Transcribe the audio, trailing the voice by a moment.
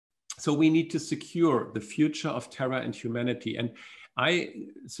So we need to secure the future of terra and humanity. And I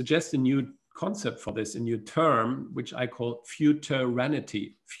suggest a new concept for this, a new term, which I call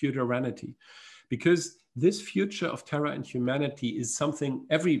futeranity, because this future of terra and humanity is something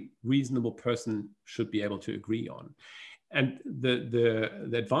every reasonable person should be able to agree on. And the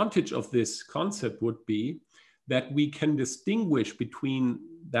advantage of this concept would be that we can distinguish between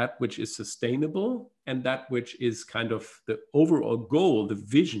that which is sustainable and that which is kind of the overall goal, the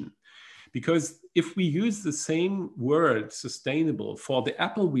vision. Because if we use the same word sustainable for the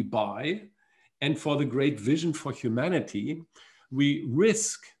apple we buy and for the great vision for humanity, we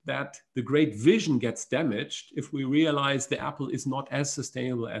risk that the great vision gets damaged if we realize the apple is not as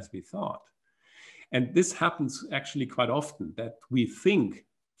sustainable as we thought. And this happens actually quite often, that we think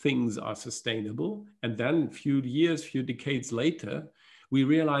things are sustainable, and then a few years, few decades later, we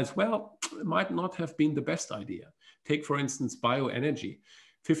realize, well, it might not have been the best idea. Take, for instance, bioenergy.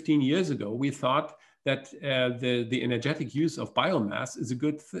 15 years ago, we thought that the energetic use of biomass is a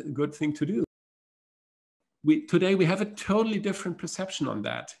good thing to do. Today, we have a totally different perception on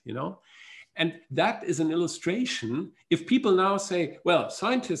that, you know? And that is an illustration. If people now say, well,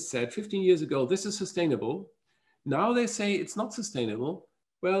 scientists said 15 years ago, this is sustainable. Now they say it's not sustainable.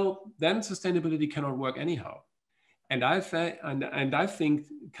 Well, then sustainability cannot work anyhow. And I think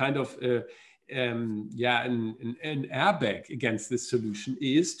kind of, an airbag against this solution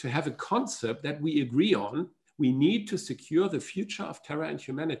is to have a concept that we agree on. We need to secure the future of terra and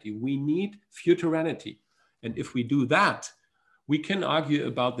humanity. We need futeranity. And if we do that, we can argue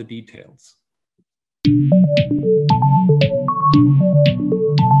about the details.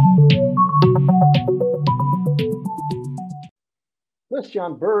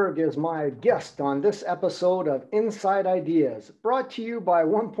 Christian Berg is my guest on this episode of Inside Ideas, brought to you by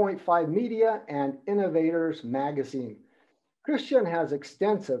 1.5 Media and Innovators magazine. Christian has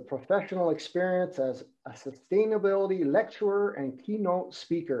extensive professional experience as a sustainability lecturer and keynote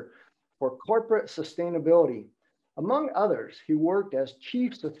speaker for corporate sustainability. Among others, he worked as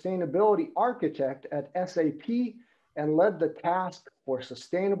Chief Sustainability Architect at SAP and led the task for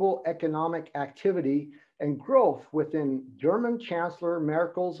sustainable economic activity and growth within German Chancellor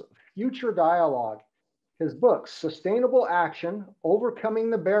Merkel's Future Dialogue. His book, Sustainable Action, Overcoming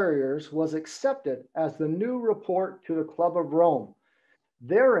the Barriers, was accepted as the new report to the Club of Rome.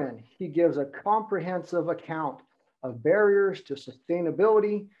 Therein, he gives a comprehensive account of barriers to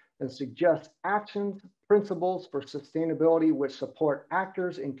sustainability and suggests actions, principles for sustainability which support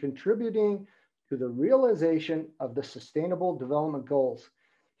actors in contributing to the realization of the Sustainable Development Goals.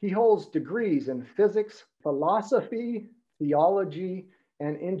 He holds degrees in physics, philosophy, theology,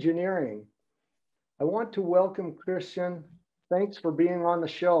 and engineering. I want to welcome Christian. Thanks for being on the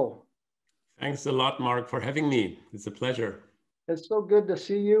show. Thanks a lot, Mark, for having me. It's a pleasure. It's so good to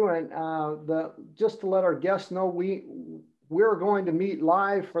see you. And just to let our guests know, we're going to meet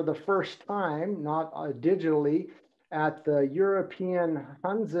live for the first time, not digitally, at the European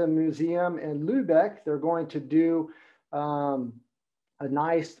Hanse Museum in Lübeck. They're going to do a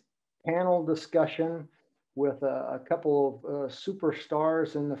nice panel discussion with a couple of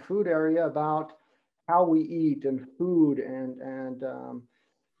superstars in the food area about how we eat and food, and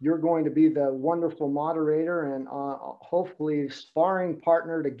you're going to be the wonderful moderator and hopefully sparring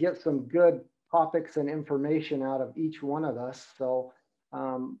partner to get some good topics and information out of each one of us. So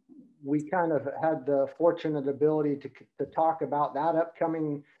we kind of had the fortunate ability to talk about that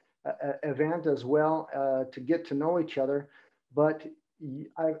upcoming event as well, to get to know each other. But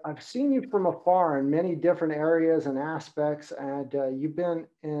I've seen you from afar in many different areas and aspects, and you've been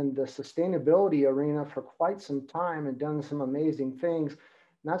in the sustainability arena for quite some time and done some amazing things.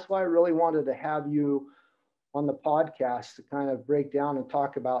 And that's why I really wanted to have you on the podcast to kind of break down and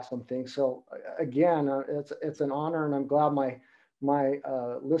talk about some things. So again, it's an honor, and I'm glad my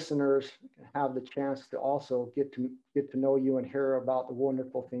listeners have the chance to also get to know you and hear about the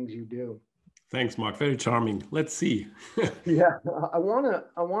wonderful things you do. Thanks, Mark. Very charming. Let's see. Yeah, I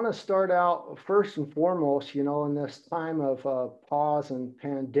want to start out first and foremost, you know, in this time of pause and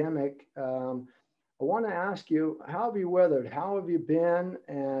pandemic. I want to ask you, how have you weathered? How have you been?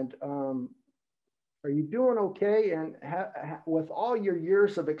 And are you doing okay? And with all your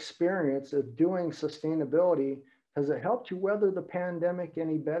years of experience of doing sustainability, has it helped you weather the pandemic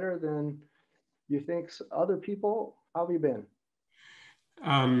any better than you think other people? How have you been?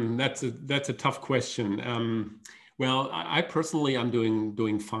 That's a tough question. Well, I personally am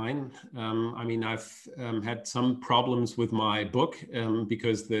doing fine. I mean, I've had some problems with my book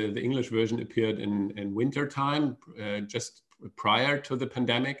because the English version appeared in winter time, just prior to the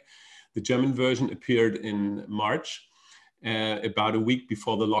pandemic. The German version appeared in March. about a week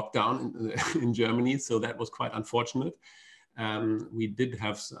before the lockdown in Germany. So that was quite unfortunate. I did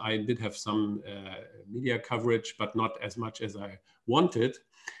have some media coverage, but not as much as I wanted.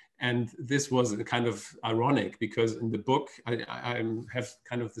 And this was kind of ironic because in the book, I have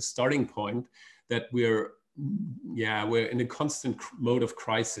kind of the starting point that we're in a constant mode of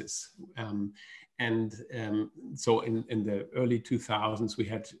crisis. So in the early 2000s, we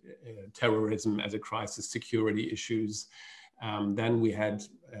had terrorism as a crisis, security issues. Then we had,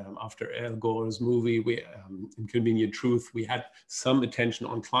 after Al Gore's movie, Inconvenient Truth, we had some attention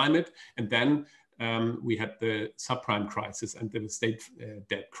on climate. And then we had the subprime crisis and the state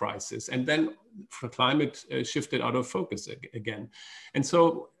debt crisis. And then for climate shifted out of focus again. And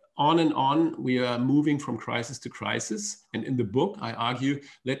so on, we are moving from crisis to crisis. And in the book, I argue,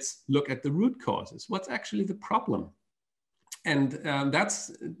 let's look at the root causes. What's actually the problem? And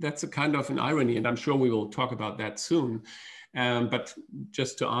that's a kind of an irony. And I'm sure we will talk about that soon. But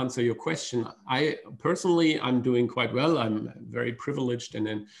just to answer your question, I'm doing quite well. I'm very privileged in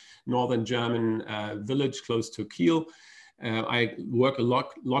a northern German village close to Kiel. I work a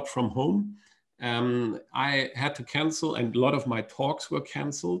lot from home. I had to cancel, and a lot of my talks were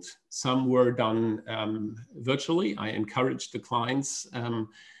canceled. Some were done virtually. I encouraged the clients. And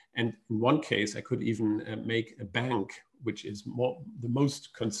in one case, I could even make a bank, which is the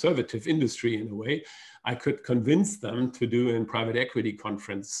most conservative industry in a way. I could convince them to do a private equity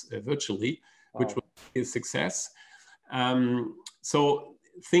conference virtually, which was a success. So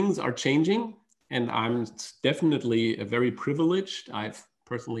things are changing, and I'm definitely very privileged. I've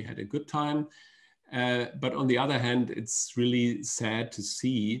personally had a good time. But on the other hand, it's really sad to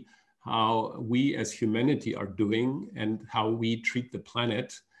see how we as humanity are doing and how we treat the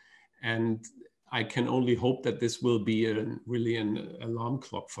planet. And I can only hope that this will be really an alarm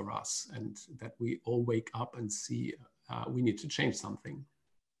clock for us, and that we all wake up and see we need to change something.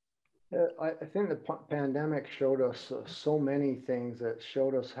 I think the pandemic showed us so many things. That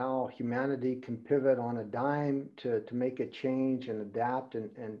showed us how humanity can pivot on a dime to make a change and adapt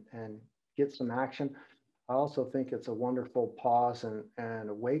and get some action. I also think it's a wonderful pause and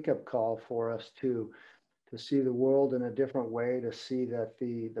a wake-up call for us to see the world in a different way, to see that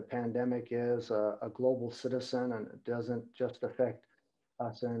the pandemic is a global citizen and it doesn't just affect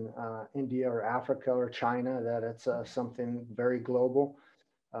us in India or Africa or China, that it's something very global.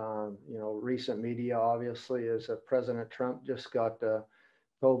 Recent media obviously is President Trump just got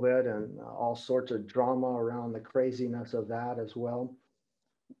COVID and all sorts of drama around the craziness of that as well.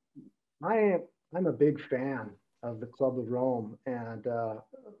 I'm a big fan of the Club of Rome, and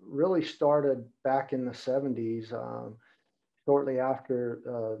really started back in the 70s, shortly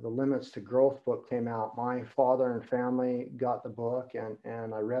after the Limits to Growth book came out. My father and family got the book,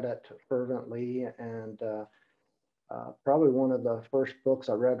 and I read it fervently, and probably one of the first books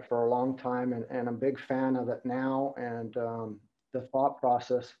I read for a long time, and I'm a big fan of it now, and the thought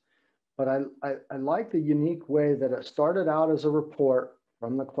process. But I like the unique way that it started out as a report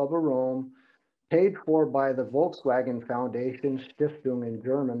from the Club of Rome, paid for by the Volkswagen Foundation, Stiftung in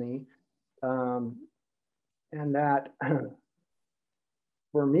Germany. And that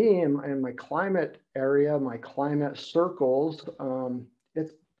for me in my climate area, my climate circles,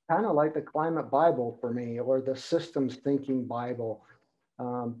 it's kind of like the climate Bible for me, or the systems thinking Bible,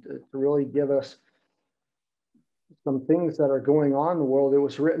 to really give us some things that are going on in the world. It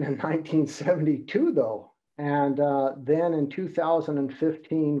was written in 1972 though. And then in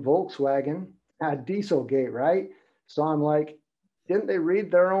 2015, Volkswagen had Dieselgate, right? So I'm like, didn't they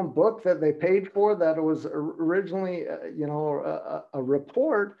read their own book that they paid for, that it was originally, a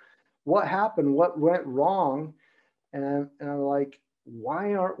report? What happened? What went wrong? And I'm like,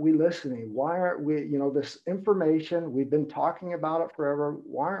 why aren't we listening? Why aren't we, this information, we've been talking about it forever.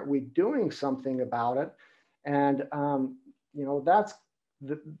 Why aren't we doing something about it? And, that's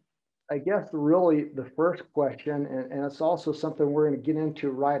I guess really the first question, and it's also something we're going to get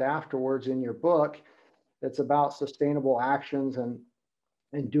into right afterwards in your book. It's about sustainable actions and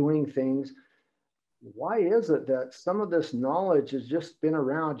doing things. Why is it that some of this knowledge has just been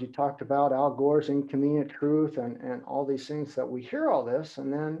around? You talked about Al Gore's Inconvenient Truth and all these things, that we hear all this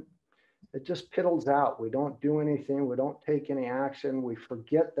and then it just piddles out. We don't do anything. We don't take any action. We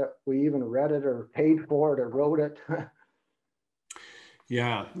forget that we even read it or paid for it or wrote it.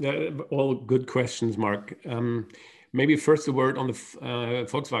 Yeah, all good questions, Mark. Maybe first a word on the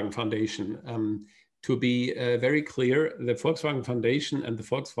Volkswagen Foundation. To be very clear, the Volkswagen Foundation and the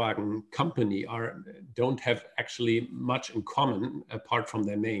Volkswagen company don't have actually much in common apart from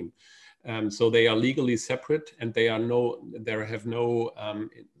their name. So they are legally separate, and they have no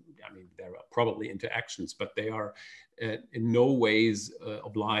I mean, there are probably interactions, but they are in no ways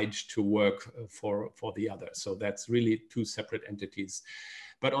obliged to work for the other. So that's really two separate entities.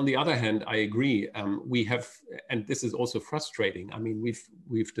 But on the other hand, I agree. We have, and this is also frustrating. I mean,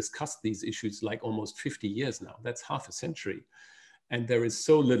 we've discussed these issues like almost 50 years now. That's half a century, and there is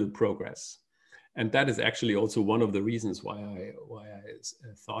so little progress. And that is actually also one of the reasons why I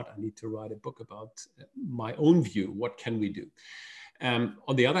thought I need to write a book about my own view. What can we do?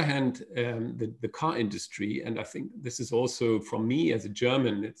 On the other hand, the car industry, and I think this is also from me as a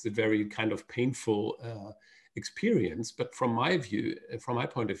German, it's a very kind of painful experience. But from my view, from my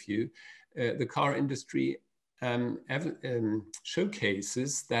point of view, the car industry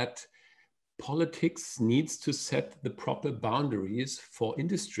showcases that politics needs to set the proper boundaries for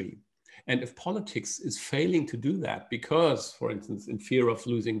industry. And if politics is failing to do that because, for instance, in fear of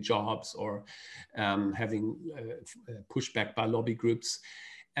losing jobs or having pushback by lobby groups,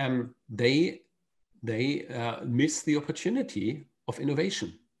 they miss the opportunity of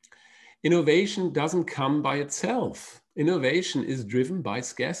innovation. Innovation doesn't come by itself. Innovation is driven by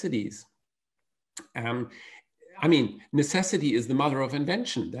scarcities. I mean, necessity is the mother of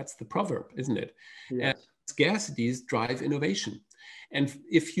invention. That's the proverb, isn't it? Yes. Scarcities drive innovation. And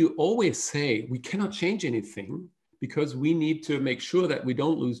if you always say we cannot change anything because we need to make sure that we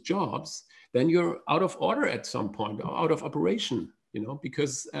don't lose jobs, then you're out of order at some point, or out of operation, you know,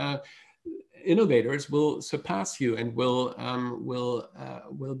 because innovators will surpass you and will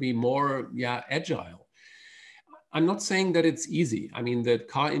be more agile. I'm not saying that it's easy. I mean, the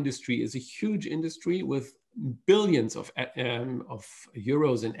car industry is a huge industry with billions of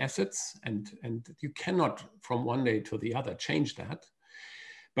euros in assets, and you cannot from one day to the other change that.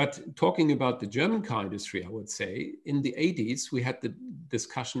 But talking about the German car industry, I would say in the 80s, we had the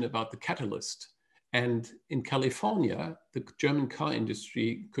discussion about the catalyst. And in California, the German car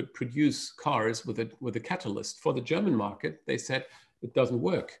industry could produce cars with a catalyst. For the German market, they said it doesn't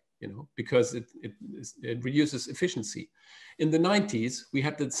work, you know, because it reduces efficiency. In the 90s, we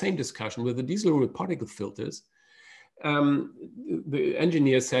had the same discussion with the diesel particle filters. The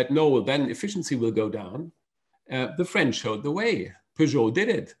engineer said, no, well, then efficiency will go down. The French showed the way. Peugeot did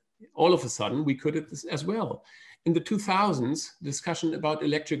it. All of a sudden, we could as well. In the 2000s, discussion about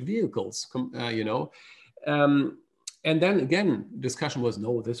electric vehicles, you know, and then again, discussion was,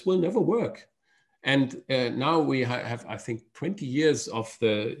 no, this will never work. And now we have, I think, 20 years of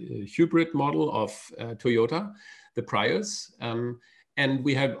the hybrid model of Toyota, the Prius, and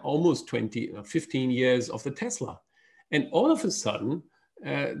we have almost 15 years of the Tesla. And all of a sudden,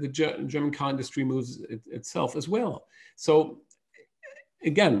 the German car industry moves itself as well. So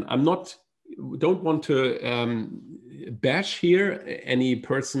again, don't want to bash here any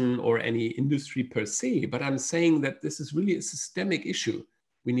person or any industry per se, but I'm saying that this is really a systemic issue.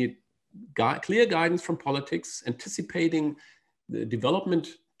 We need clear guidance from politics, anticipating the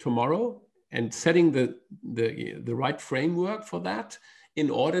development tomorrow and setting the right framework for that in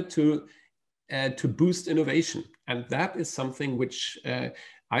order to boost innovation. And that is something which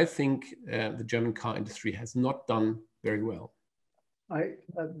I think the German car industry has not done very well.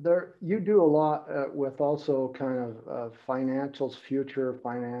 You do a lot with also kind of financials, future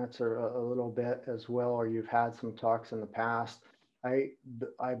finance, or a little bit as well, or you've had some talks in the past. I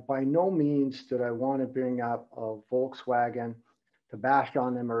by no means did I want to bring up Volkswagen to bash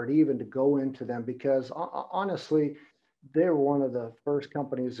on them or even to go into them, because honestly, they were one of the first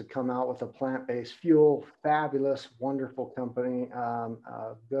companies to come out with a plant-based fuel, fabulous, wonderful company,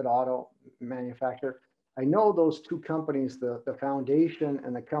 good auto manufacturer. I know those two companies, the foundation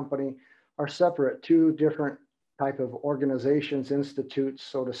and the company, are separate, two different type of organizations, institutes,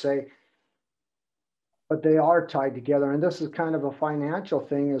 so to say, but they are tied together. And this is kind of a financial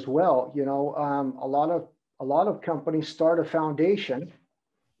thing as well. You know, a lot of companies start a foundation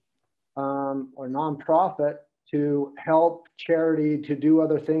or nonprofit to help charity, to do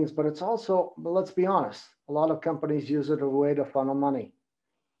other things, but it's also, let's be honest, a lot of companies use it as a way to funnel money,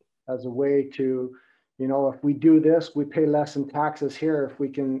 as a way to, you know, if we do this, we pay less in taxes here. If we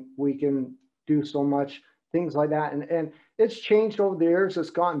can do so much, things like that. And it's changed over the years.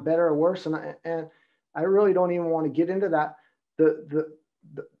 It's gotten better or worse. And I really don't even want to get into that. The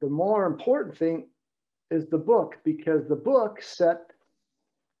more important thing is the book, because the book set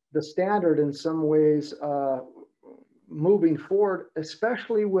the standard in some ways moving forward,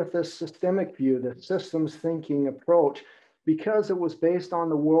 especially with the systemic view, the systems thinking approach, because it was based on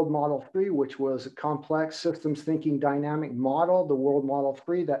the World Model 3, which was a complex systems thinking dynamic model, the World Model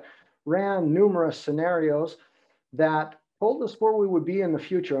 3 that ran numerous scenarios that told us where we would be in the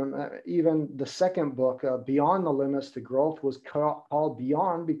future. And even the second book, Beyond the Limits to Growth, was called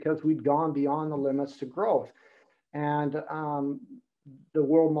Beyond because we'd gone beyond the limits to growth. And the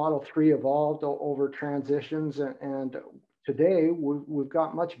world model 3 evolved over transitions. And today we've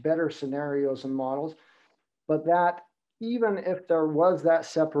got much better scenarios and models, but that even if there was that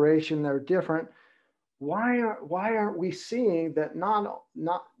separation, they're different. Why aren't we seeing that not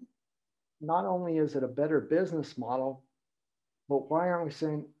only is it a better business model, but why aren't we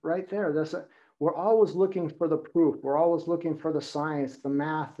saying right there, we're always looking for the proof. We're always looking for the science, the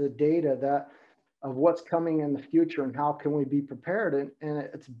math, the data of what's coming in the future and how can we be prepared. And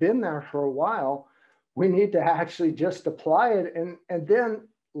it's been there for a while. We need to actually just apply it. And then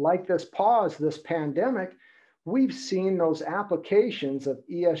like this pause, this pandemic, we've seen those applications of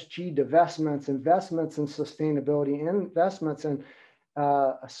ESG divestments, investments in sustainability, investments in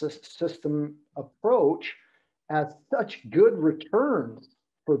a system approach as such good returns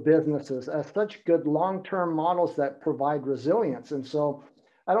for businesses, as such good long-term models that provide resilience. And so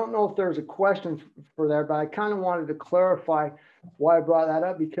I don't know if there's a question for there, but I kind of wanted to clarify why I brought that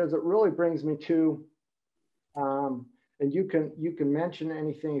up, because it really brings me to, and you can mention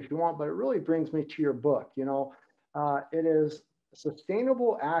anything if you want, but it really brings me to your book. You know, it is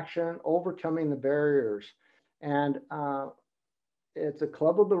Sustainable Action, Overcoming the Barriers. And it's a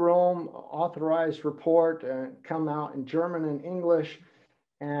Club of the Rome authorized report, come out in German and English.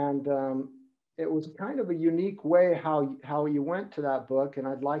 And it was kind of a unique way how you went to that book. And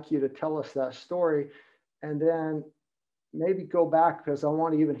I'd like you to tell us that story. And then maybe go back, because I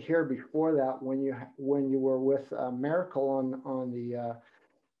want to even hear before that when you were with Merkel on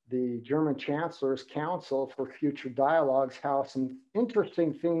the German Chancellor's Council for Future Dialogues, how some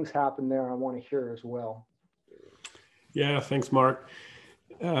interesting things happened there. I want to hear as well. Yeah, thanks, Mark.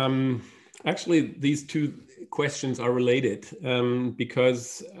 Actually, these two questions are related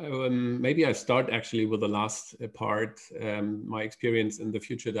because maybe I start actually with the last part, my experience in the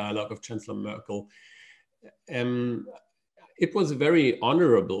Future Dialogue of Chancellor Merkel. It was a very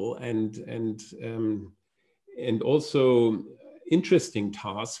honorable and also interesting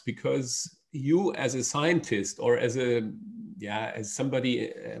task, because you as a scientist or as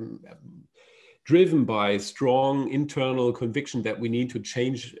somebody driven by strong internal conviction that we need to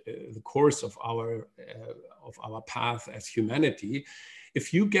change the course of our path as humanity,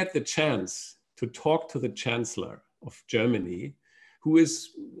 if you get the chance to talk to the Chancellor of Germany, who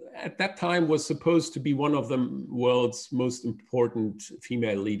is at that time was supposed to be one of the world's most important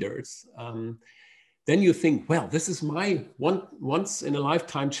female leaders, then you think, well, this is my once in a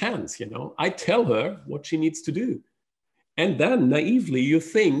lifetime chance. You know, I tell her what she needs to do. And then naively, you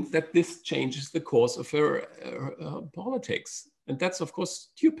think that this changes the course of her politics. And that's, of course,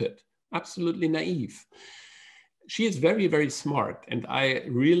 stupid, absolutely naive. She is very, very smart. And I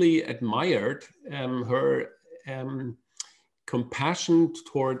really admired her compassion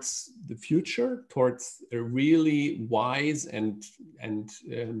towards the future, towards a really wise and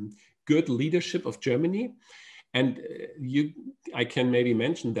good leadership of Germany. And I can maybe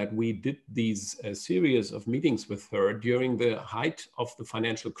mention that we did these series of meetings with her during the height of the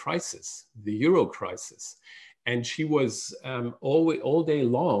financial crisis, the Euro crisis. And she was all day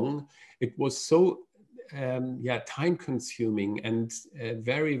long. It was so time consuming and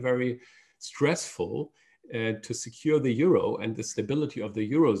very, very stressful to secure the Euro and the stability of the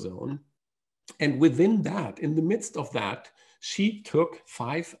Eurozone. And within that, in the midst of that, she took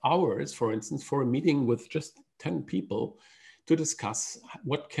 5 hours, for instance, for a meeting with just 10 people to discuss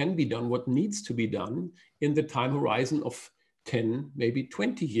what can be done, what needs to be done in the time horizon of 10, maybe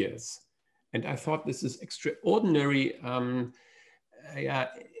 20 years. And I thought this is extraordinary,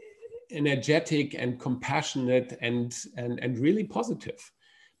 energetic and compassionate and really positive.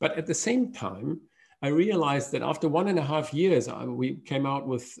 But at the same time, I realized that after 1.5 years, we came out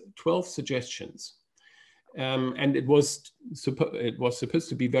with 12 suggestions. And it was supposed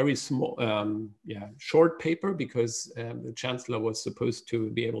to be very small, short paper, because the Chancellor was supposed to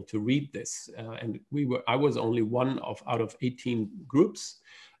be able to read this. And I was only one out of 18 groups.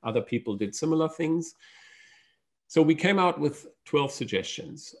 Other people did similar things. So we came out with 12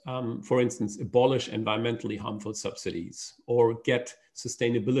 suggestions. For instance, abolish environmentally harmful subsidies, or get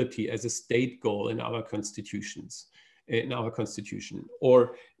sustainability as a state goal in our constitution,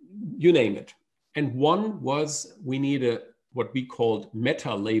 or you name it. And one was, we need what we called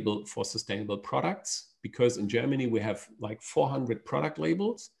meta label for sustainable products, because in Germany we have like 400 product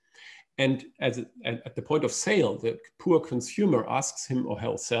labels. And at the point of sale, the poor consumer asks him or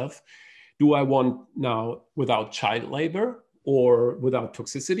herself, do I want now without child labor, or without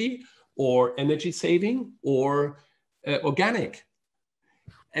toxicity, or energy saving, or organic.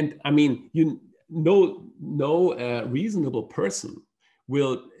 And I mean, no reasonable person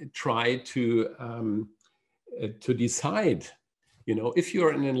will try to decide. You know, if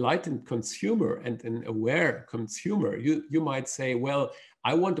you're an enlightened consumer and an aware consumer, you might say, well,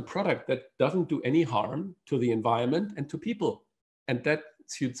 I want a product that doesn't do any harm to the environment and to people, and that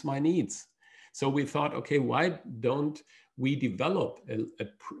suits my needs. So we thought, okay, why don't we develop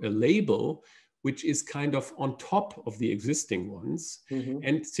a label which is kind of on top of the existing ones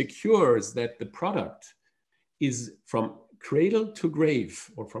and secures that the product is from cradle to grave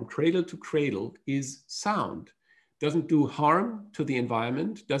or from cradle to cradle is sound, doesn't do harm to the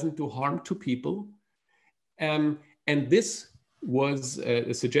environment, doesn't do harm to people. And this was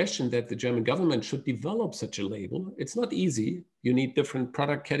a suggestion that the German government should develop such a label. It's not easy. You need different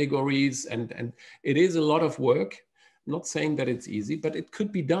product categories and it is a lot of work. I'm not saying that it's easy, but it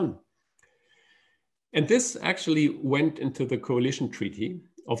could be done. And this actually went into the coalition treaty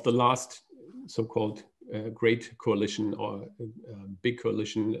of the last so-called great coalition or big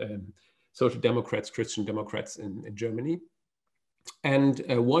coalition, Social Democrats, Christian Democrats in Germany. And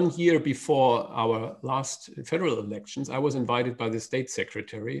 1 year before our last federal elections, I was invited by the state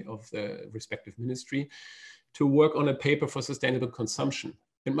secretary of the respective ministry to work on a paper for sustainable consumption.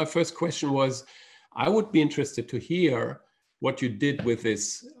 And my first question was, I would be interested to hear what you did with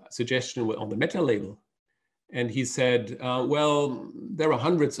this suggestion on the meta label. And he said, well, there are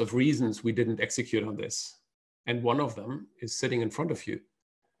hundreds of reasons we didn't execute on this. And one of them is sitting in front of you.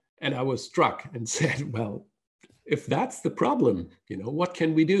 And I was struck and said, well, if that's the problem, you know, what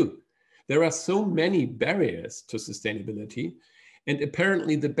can we do? There are so many barriers to sustainability. And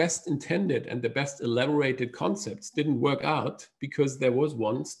apparently the best intended and the best elaborated concepts didn't work out because there was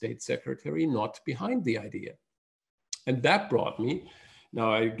one state secretary not behind the idea. And that brought me,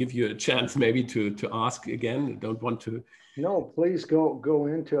 now I give you a chance maybe to ask again. I don't want to. No, please go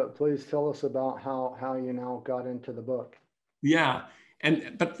into it. Please tell us about how you now got into the book. Yeah,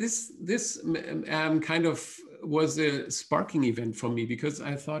 but this kind of was a sparking event for me because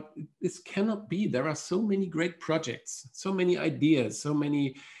I thought this cannot be. There are so many great projects, so many ideas, so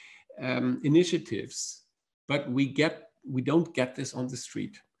many initiatives, but we don't get this on the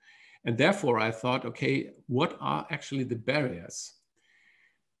street. And therefore I thought, okay, what are actually the barriers?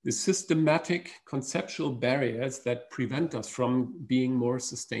 The systematic conceptual barriers that prevent us from being more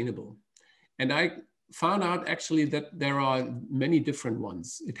sustainable. And I found out actually that there are many different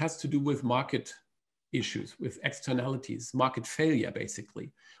ones. It has to do with market issues, with externalities, market failure,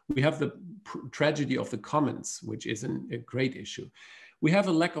 basically. We have the tragedy of the commons, which is a great issue. We have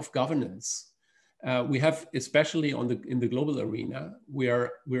a lack of governance. We have, especially in the global arena,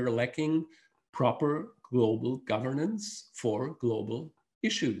 we're lacking proper global governance for global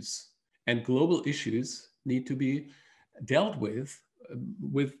issues, and global issues need to be dealt with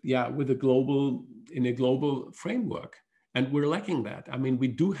in a global framework, and we're lacking that. I mean, we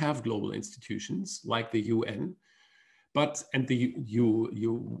do have global institutions like the UN,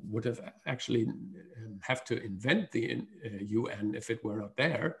 you would have actually have to invent the UN if it were not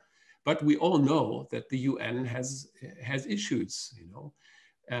there. But we all know that the UN has issues. You know,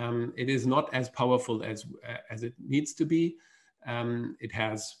 it is not as powerful as it needs to be. It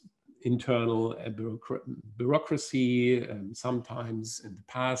has internal bureaucracy. Sometimes in the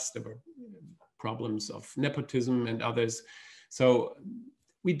past there were problems of nepotism and others. So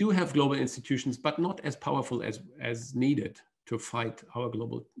we do have global institutions, but not as powerful as needed to fight our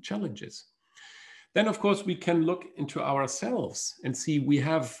global challenges. Then, of course, we can look into ourselves and see we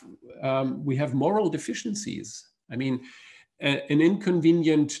have moral deficiencies. I mean, an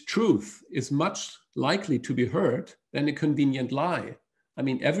inconvenient truth is much likely to be heard than a convenient lie. I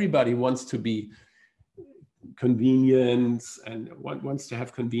mean, everybody wants to be convenient and wants to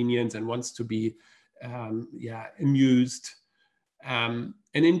have convenience and wants to be amused. An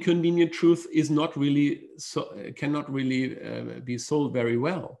inconvenient truth is not really cannot really be sold very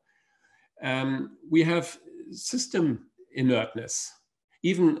well. We have system inertness.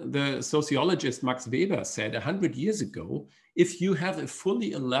 Even the sociologist Max Weber said 100 years ago, if you have a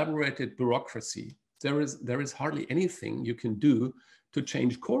fully elaborated bureaucracy, there is hardly anything you can do to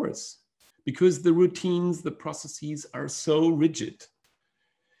change course, because the routines, the processes are so rigid,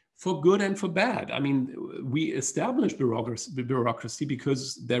 for good and for bad. I mean, we establish bureaucracy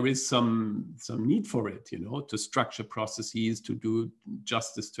because there is some need for it, you know, to structure processes, to do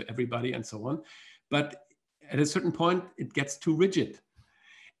justice to everybody and so on. But at a certain point, it gets too rigid.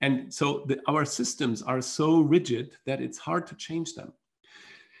 And so our systems are so rigid that it's hard to change them.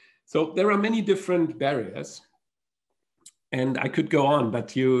 So there are many different barriers. And I could go on,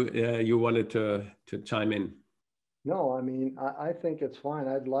 but you wanted to chime in. No, I mean, I think it's fine.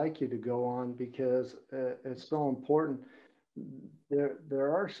 I'd like you to go on because it's so important.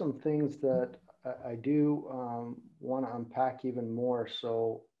 There are some things that I do want to unpack even more.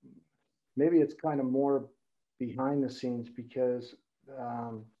 So maybe it's kind of more behind the scenes because,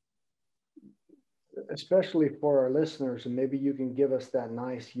 um, especially for our listeners, and maybe you can give us that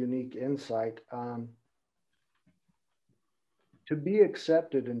nice, unique insight. To be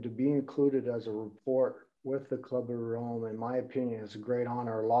accepted and to be included as a report with the Club of Rome, in my opinion, is a great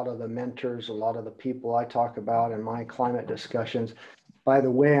honor. A lot of the mentors, a lot of the people I talk about in my climate discussions. By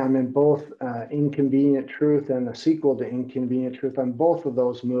the way, I'm in both Inconvenient Truth and the sequel to Inconvenient Truth on both of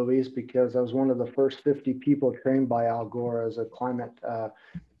those movies because I was one of the first 50 people trained by Al Gore as a climate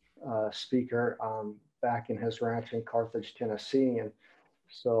speaker back in his ranch in Carthage, Tennessee. And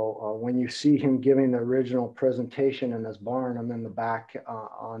so when you see him giving the original presentation in his barn, I'm in the back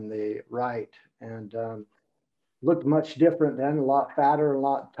on the right, and looked much different then, a lot fatter, a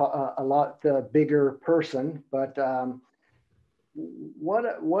lot bigger person. But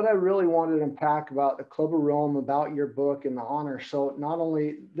what I really wanted to unpack about the Club of Rome, about your book and the honor. So not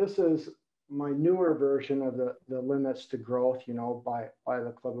only this is my newer version of the limits to growth, by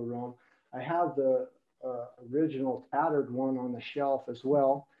the Club of Rome. I have the original tattered one on the shelf as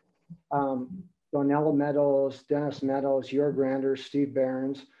well. Donella Meadows, Dennis Meadows, Jörg Randers, Steve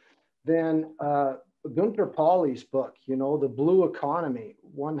Behrens. Then Gunther Pauli's book, The Blue Economy,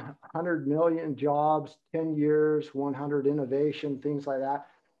 100 million jobs, 10 years, 100 innovation, things like that.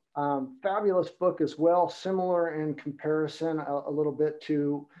 Fabulous book as well, similar in comparison a little bit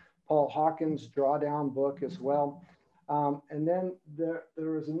to Paul Hawkins' Drawdown book as well. And then there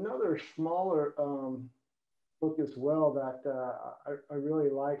was another smaller book as well that I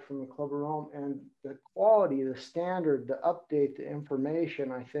really like from the Club of Rome, and the quality, the standard, the update, the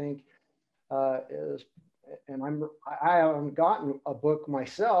information, I think is, and I haven't gotten a book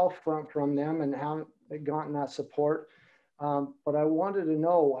myself from them and haven't gotten that support, but I wanted to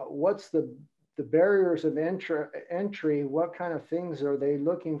know what's the barriers of entry, what kind of things are they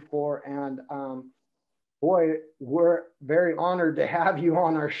looking for, and boy, we're very honored to have you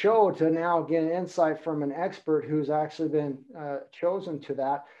on our show to now get insight from an expert who's actually been chosen to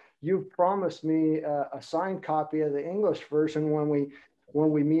that. You've promised me a signed copy of the English version when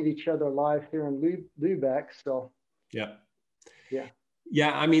we meet each other live here in Lübeck. So yeah. Yeah.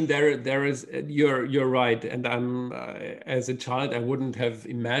 Yeah, I mean, there is, you're right. And I'm, as a child, I wouldn't have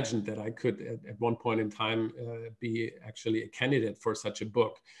imagined that I could at one point in time be actually a candidate for such a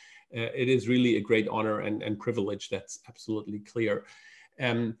book. It is really a great honor and privilege. That's absolutely clear.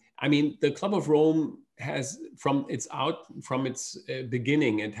 I mean, the Club of Rome has, from its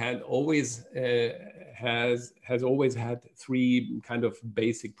beginning, it had always has always had three kind of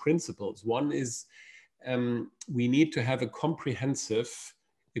basic principles. One is we need to have a comprehensive,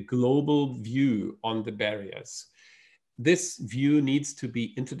 a global view on the barriers. This view needs to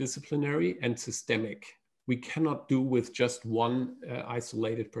be interdisciplinary and systemic. We cannot do with just one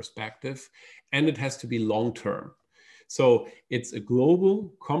isolated perspective, and it has to be long-term. So it's a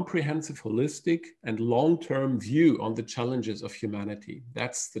global, comprehensive, holistic, and long-term view on the challenges of humanity.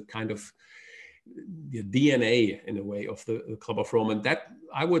 That's the kind of the DNA, in a way, of the Club of Rome. And that,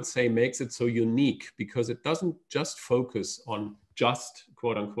 I would say, makes it so unique because it doesn't just focus on just,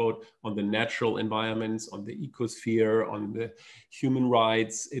 quote unquote, on the natural environments, on the ecosphere, on the human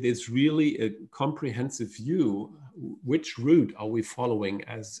rights. It is really a comprehensive view. Which route are we following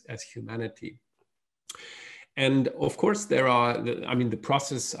as humanity? And of course, there are, the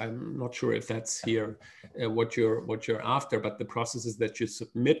process, I'm not sure if that's here what you're after, but the process is that you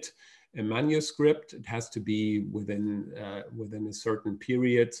submit a manuscript. It has to be within a certain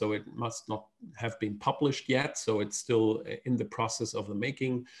period, so it must not have been published yet. So it's still in the process of the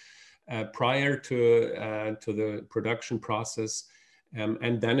making prior to the production process.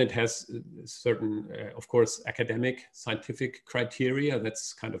 And then it has certain, of course, academic, scientific criteria.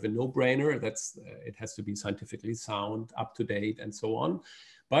 That's kind of a no-brainer. It has to be scientifically sound, up to date, and so on.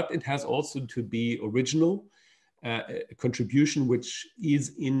 But it has also to be original, a contribution which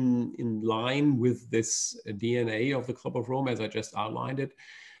is in line with this DNA of the Club of Rome, as I just outlined it.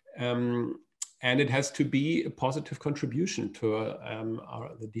 And it has to be a positive contribution to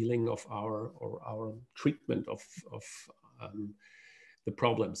the dealing of our treatment of the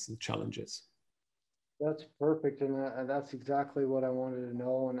problems and challenges. That's perfect. And that's exactly what I wanted to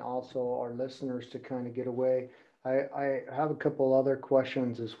know. And also our listeners to kind of get away. I have a couple other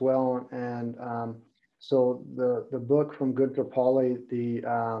questions as well. And so the book from Gunther Pauli,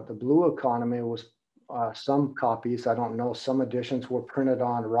 the Blue Economy, was some copies, I don't know, some editions were printed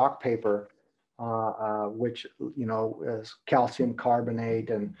on rock paper. which, you know, is calcium carbonate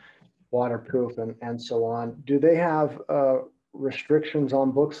and waterproof and so on. Do they have restrictions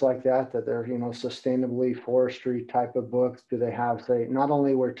on books like that, that they're, you know, sustainably forestry type of books? Do they have, say, not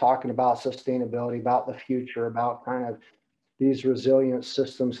only we're talking about sustainability, about the future, about kind of these resilient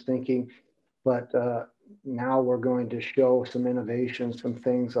systems thinking, but now we're going to show some innovations, some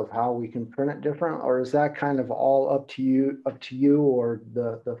things of how we can print it different? Or is that kind of all up to you or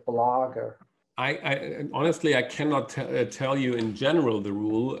the blog? Or I honestly, I cannot tell you in general the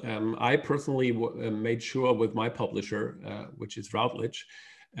rule. I personally made sure with my publisher, which is Routledge,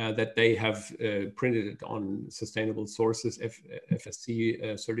 that they have printed it on sustainable sources,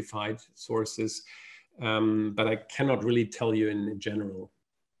 FSC certified sources. But I cannot really tell you in general.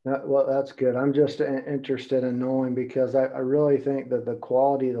 well, that's good. I'm just interested in knowing, because I really think that the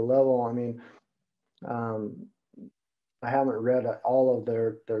quality, the level, I mean, I haven't read all of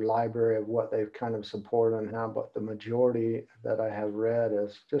their library of what they've kind of supported and how, but the majority that I have read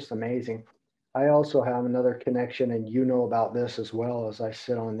is just amazing. I also have another connection, and you know about this as well, as I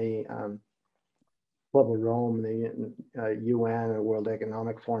sit on the Club of Rome, the UN, the World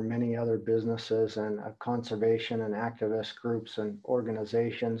Economic Forum, many other businesses and conservation and activist groups and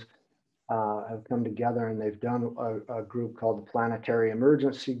organizations have come together, and they've done a group called the Planetary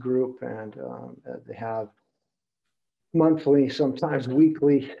Emergency Group, and they have monthly, sometimes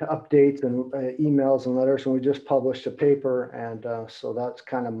weekly updates and emails and letters. And we just published a paper. And so that's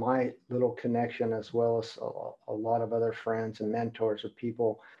kind of my little connection, as well as a lot of other friends and mentors of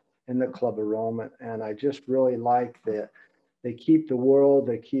people in the Club of Rome. And I just really like that they keep the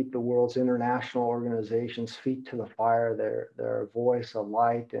world's international organizations' feet to the fire. They're a voice, a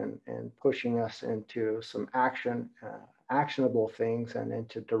light, and pushing us into some actionable things and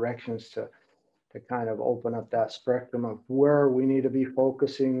into directions to kind of open up that spectrum of where we need to be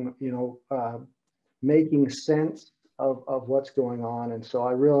focusing, you know, making sense of what's going on. And so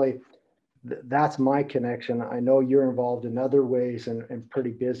I really, that's my connection. I know you're involved in other ways and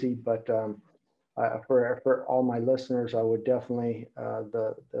pretty busy, but for all my listeners, I would definitely,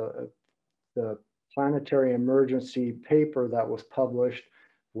 the planetary emergency paper that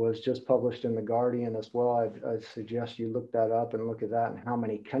was just published in the Guardian as well. I suggest you look that up and look at that, and how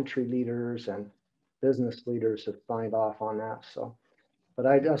many country leaders and business leaders have signed off on that. So, but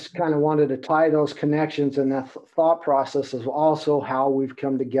I just kind of wanted to tie those connections, and that thought process is also how we've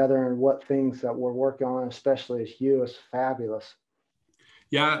come together and what things that we're working on, especially as you, is fabulous.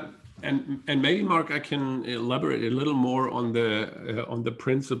 Yeah, and maybe Mark, I can elaborate a little more on the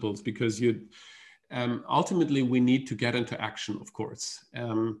principles, because ultimately we need to get into action, of course.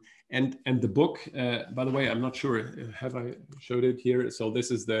 And the book, by the way, I'm not sure, have I showed it here? So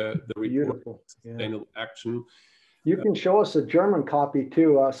this is the report, Beautiful. Sustainable Action. You can show us a German copy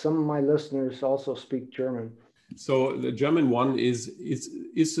too. Some of my listeners also speak German. So the German one is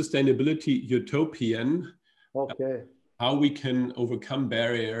Sustainability Utopian? Okay. How we can overcome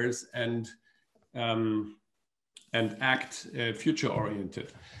barriers and act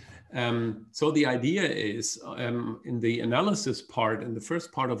future-oriented. So the idea is, in the analysis part, in the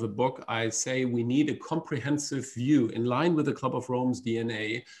first part of the book, I say we need a comprehensive view in line with the Club of Rome's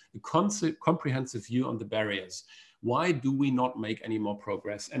DNA, a comprehensive view on the barriers. Why do we not make any more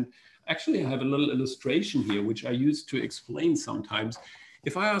progress? And actually, I have a little illustration here, which I use to explain sometimes.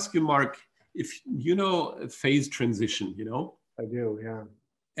 If I ask you, Mark, if you know phase transition, you know? I do, yeah.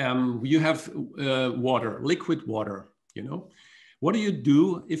 You have water, liquid water, you know? What do you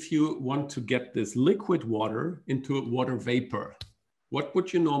do if you want to get this liquid water into a water vapor? What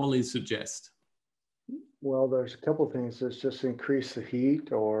would you normally suggest? Well, there's a couple of things. It's just increase the heat,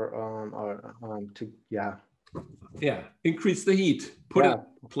 Yeah, increase the heat, put it on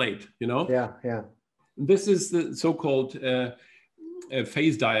a plate, you know? Yeah. This is the so-called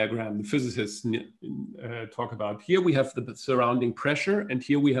phase diagram the physicists talk about. Here we have the surrounding pressure, and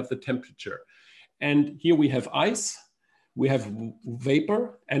here we have the temperature. And here we have ice, we have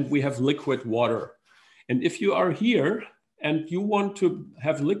vapor, and we have liquid water. And if you are here and you want to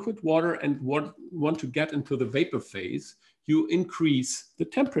have liquid water and want to get into the vapor phase, you increase the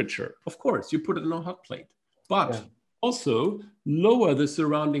temperature. Of course, you put it on a hot plate, but also lower the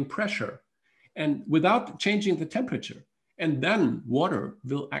surrounding pressure, and without changing the temperature. And then water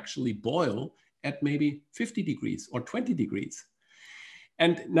will actually boil at maybe 50 degrees or 20 degrees.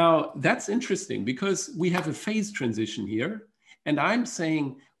 And now that's interesting, because we have a phase transition here. And I'm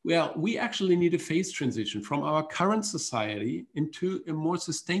saying, well, we actually need a phase transition from our current society into a more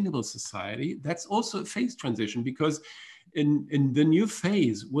sustainable society. That's also a phase transition, because in the new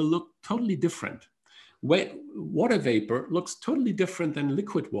phase will look totally different. Water vapor looks totally different than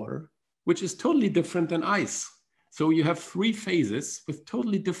liquid water. which is totally different than ice. So you have three phases with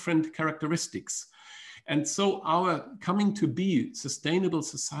totally different characteristics. And so our coming to be sustainable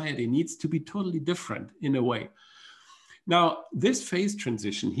society needs to be totally different in a way. Now, this phase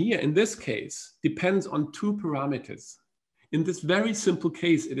transition here, in this case, depends on two parameters. In this very simple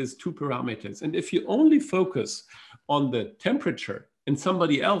case, it is two parameters. And if you only focus on the temperature and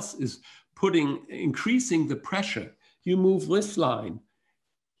somebody else is increasing the pressure, you move this line,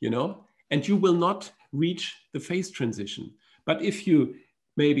 and you will not reach the phase transition. But if you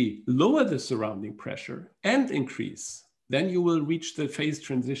maybe lower the surrounding pressure and increase, then you will reach the phase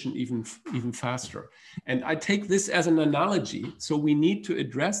transition even faster. And I take this as an analogy. So we need to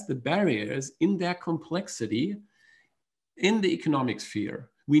address the barriers in their complexity in the economic sphere.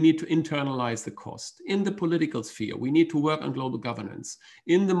 We need to internalize the cost. In the political sphere, we need to work on global governance.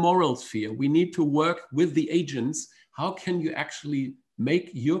 In the moral sphere, we need to work with the agents. How can you actually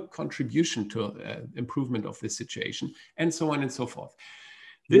make your contribution to improvement of this situation, and so on and so forth.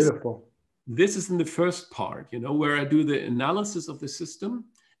 Beautiful. This is in the first part, where I do the analysis of the system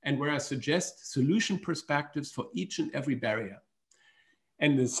and where I suggest solution perspectives for each and every barrier.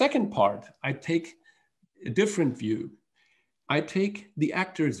 And the second part, I take a different view. I take the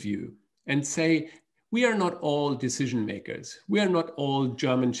actor's view and say, we are not all decision makers. We are not all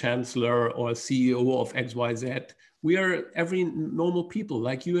German Chancellor or CEO of XYZ. We are every normal people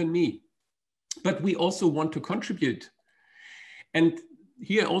like you and me. But we also want to contribute. And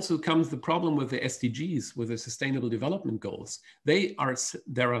here also comes the problem with the SDGs, with the Sustainable Development Goals. There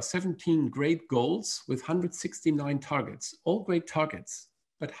are 17 great goals with 169 targets, all great targets.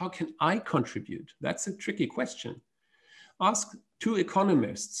 But how can I contribute? That's a tricky question. Ask two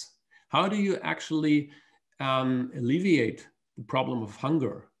economists, how do you actually alleviate the problem of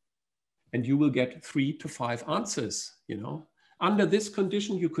hunger? And you will get 3 to 5 answers, Under this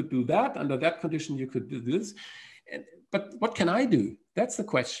condition, you could do that. Under that condition, you could do this. But what can I do? That's the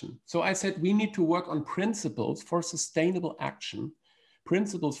question. So I said, we need to work on principles for sustainable action,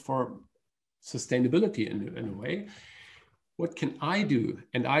 principles for sustainability in a way. What can I do?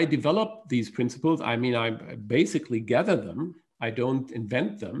 And I develop these principles. I mean, I basically gather them. I don't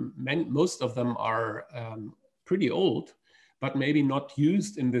invent them. Most of them are pretty old, but maybe not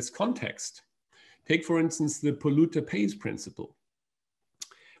used in this context. Take, for instance, the polluter pays principle.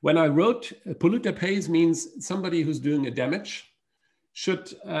 When I wrote polluter pays means somebody who's doing a damage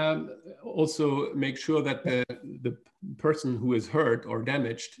should also make sure that the person who is hurt or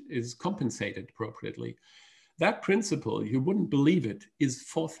damaged is compensated appropriately. That principle, you wouldn't believe it, is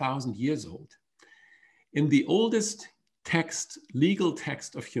 4,000 years old. In the oldest text, legal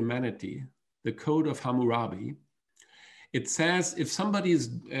text of humanity, the Code of Hammurabi, it says if somebody is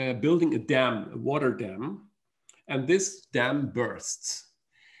building a dam, a water dam, and this dam bursts,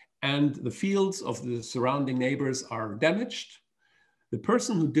 and the fields of the surrounding neighbors are damaged, the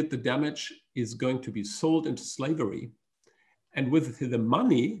person who did the damage is going to be sold into slavery. And with the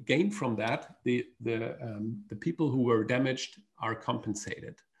money gained from that, the people who were damaged are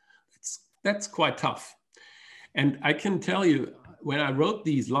compensated. That's quite tough. And I can tell you, when I wrote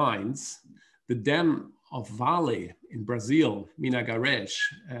these lines, the dam of Vale in Brazil, Minas Gerais,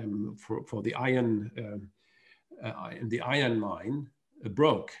 for the iron, in the iron mine,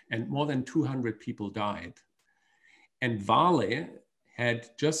 broke, and more than 200 people died. And Vale had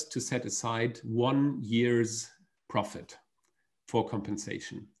just to set aside 1 year's profit for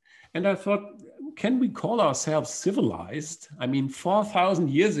compensation. And I thought, can we call ourselves civilized? I mean, 4,000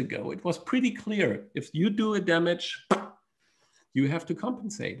 years ago, it was pretty clear. If you do a damage, you have to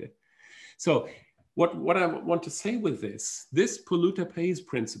compensate it. So what I want to say with this polluter pays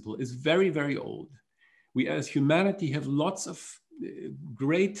principle is very, very old. We as humanity have lots of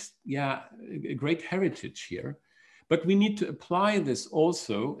great heritage here, but we need to apply this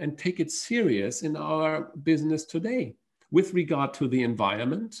also and take it serious in our business today with regard to the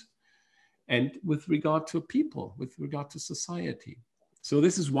environment and with regard to people, with regard to society. So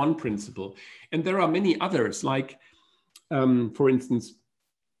this is one principle. And there are many others, like, for instance,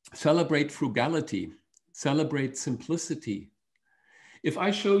 celebrate frugality, celebrate simplicity. If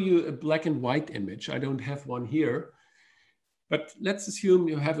I show you a black and white image, I don't have one here, but let's assume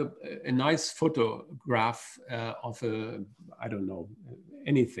you have a nice photograph of I don't know,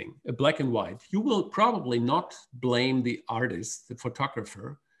 anything, a black and white. You will probably not blame the artist, the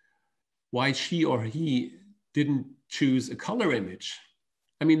photographer, why she or he didn't choose a color image.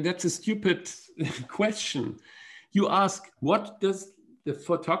 I mean, that's a stupid question. You ask, what does the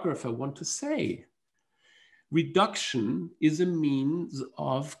photographer want to say? Reduction is a means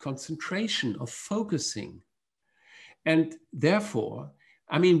of concentration, of focusing. And therefore,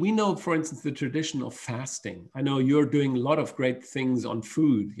 I mean, we know, for instance, the tradition of fasting. I know you're doing a lot of great things on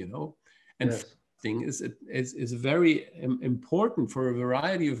food, you know, and Yes. fasting is very important for a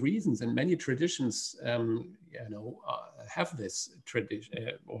variety of reasons. And many traditions, you know, have this tradition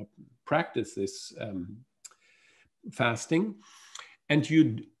or practice this fasting. And you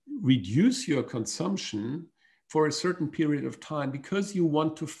reduce your consumption for a certain period of time because you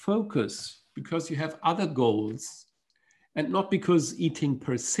want to focus, because you have other goals, and not because eating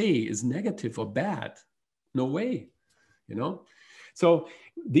per se is negative or bad. No way, you know. So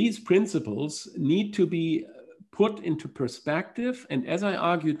these principles need to be put into perspective. And as I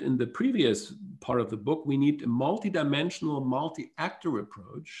argued in the previous part of the book, we need a multidimensional, multi-actor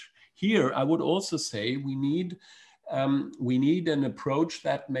approach. Here, I would also say we need an approach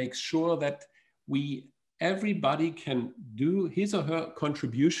that makes sure that everybody can do his or her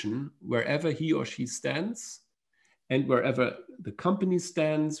contribution wherever he or she stands, and wherever the company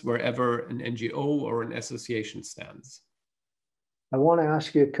stands, wherever an NGO or an association stands. I want to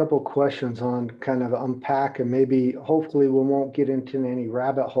ask you a couple questions on kind of unpack, and maybe hopefully we won't get into any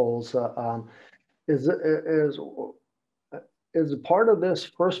rabbit holes. Is part of this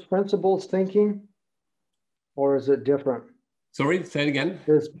first principles thinking, or is it different? Sorry, say it again.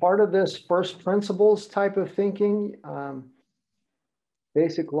 Is part of this first principles type of thinking,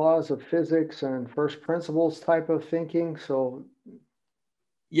 basic laws of physics and first principles type of thinking? So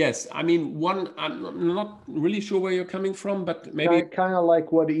yes, I mean, I'm not really sure where you're coming from, but maybe kind of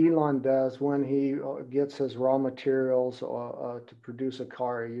like what Elon does when he gets his raw materials to produce a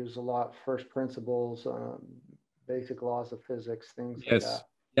car. He uses a lot first principles, basic laws of physics, things like that.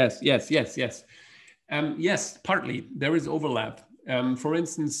 Yes, partly there is overlap. For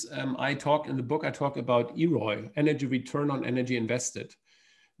instance, I talk about EROI, energy return on energy invested.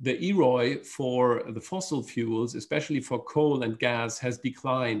 The EROI for the fossil fuels, especially for coal and gas, has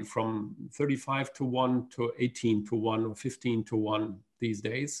declined from 35 to 1 to 18 to 1 or 15 to 1 these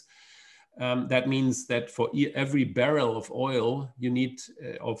days. That means that for every barrel of oil you need,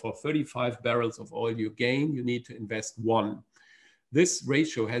 or for 35 barrels of oil you gain, you need to invest 1. This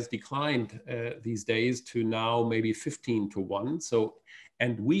ratio has declined these days to now maybe 15 to 1. So,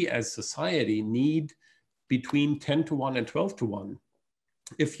 and we as society need between 10 to 1 and 12 to 1.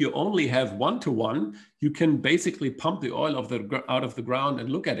 If you only have 1 to 1, you can basically pump the oil out of the ground and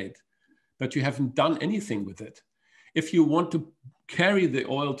look at it, but you haven't done anything with it. If you want to carry the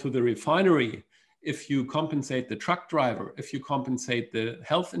oil to the refinery, if you compensate the truck driver, if you compensate the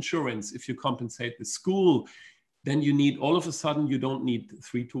health insurance, if you compensate the school, then you need, all of a sudden, you don't need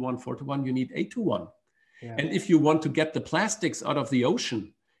 3 to 1, 4 to 1, you need 8 to 1. Yeah. And if you want to get the plastics out of the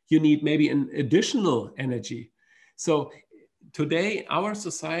ocean, you need maybe an additional energy. So today, our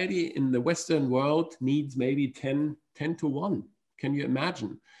society in the Western world needs maybe 10 to 1. Can you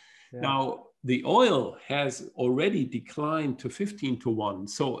imagine? Yeah. Now, the oil has already declined to 15 to 1.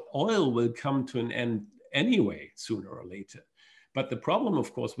 So oil will come to an end anyway, sooner or later. But the problem,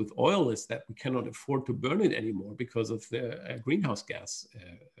 of course, with oil is that we cannot afford to burn it anymore because of the greenhouse gas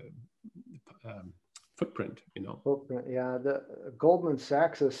footprint, you know. Footprint, yeah. The Goldman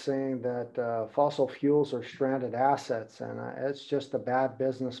Sachs is saying that fossil fuels are stranded assets, and it's just a bad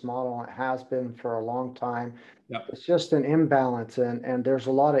business model. It has been for a long time. Yep. It's just an imbalance, and there's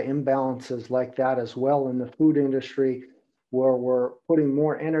a lot of imbalances like that as well in the food industry, where we're putting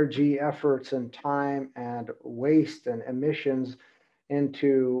more energy, efforts, and time and waste and emissions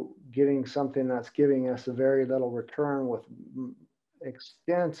into getting something that's giving us a very little return with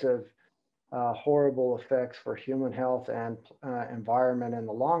extensive horrible effects for human health and environment in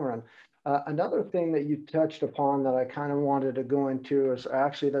the long run. Another thing that you touched upon that I kind of wanted to go into is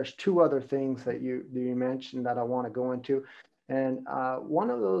actually there's 2 other things that you mentioned that I want to go into. And one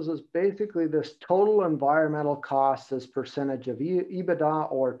of those is basically this total environmental cost as percentage of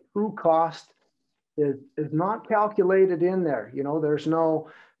EBITDA, or true cost, is not calculated in there. You know, there's no,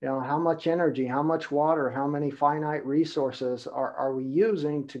 you know, how much energy, how much water, how many finite resources are we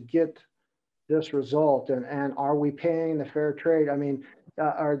using to get this result, and are we paying the fair trade? I mean,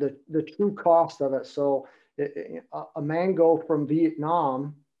 are the true cost of it. So a mango from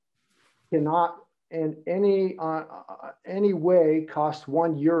Vietnam cannot in any way cost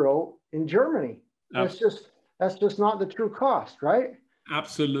 €1 in Germany. That's just not the true cost, right?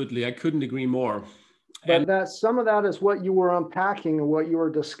 Absolutely, I couldn't agree more. But that some of that is what you were unpacking and what you were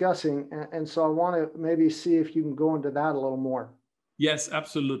discussing, and so I want to maybe see if you can go into that a little more. Yes,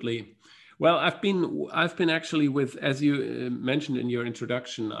 absolutely. Well, I've been actually with, as you mentioned in your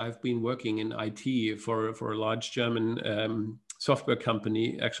introduction, I've been working in IT for a large German software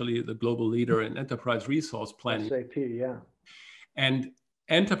company, actually the global leader in enterprise resource planning. SAP, yeah. And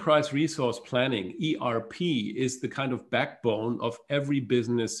enterprise resource planning, ERP, is the kind of backbone of every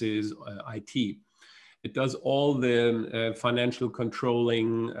business's IT. It does all the financial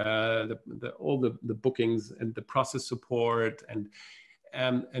controlling, all the bookings and the process support, and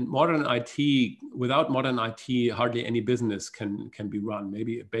modern IT. Without modern IT, hardly any business can be run.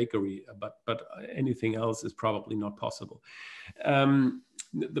 Maybe a bakery, but anything else is probably not possible.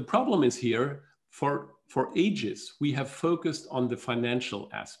 The problem is here, for ages, we have focused on the financial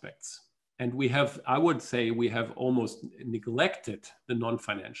aspects. And we have, I would say, we have almost neglected the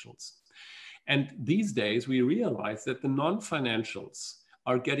non-financials. And these days, we realize that the non-financials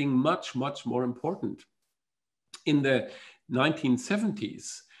are getting much, much more important. In the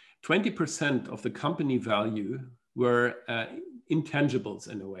 1970s, 20% of the company value were intangibles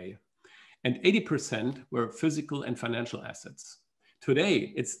in a way, and 80% were physical and financial assets.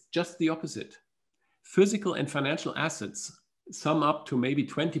 Today, it's just the opposite. Physical and financial assets sum up to maybe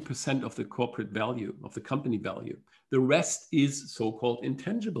 20% of the corporate value, of the company value. The rest is so-called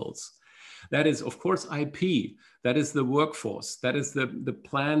intangibles. That is, of course, IP. That is the workforce. That is the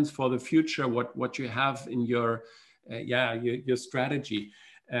plans for the future, what you have in your strategy.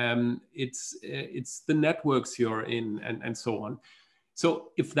 It's the networks you're in, and so on.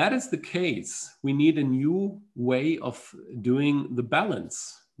 So if that is the case, we need a new way of doing the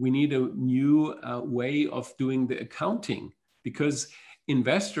balance. We need a new way of doing the accounting, because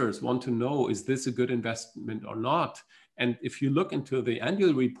investors want to know, is this a good investment or not? And if you look into the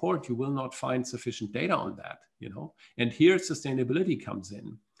annual report, you will not find sufficient data on that, And here sustainability comes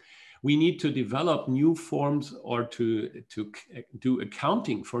in. We need to develop new forms, or to do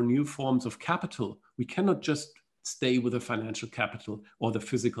accounting for new forms of capital. We cannot just stay with the financial capital or the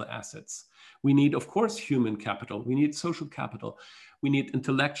physical assets. We need, of course, human capital. We need social capital. We need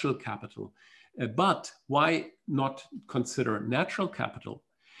intellectual capital. But why not consider natural capital?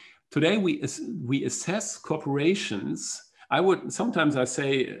 Today, we assess corporations. Sometimes I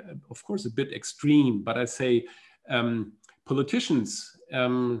say, of course, a bit extreme, but I say politicians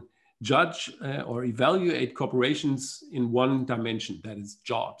judge or evaluate corporations in one dimension, that is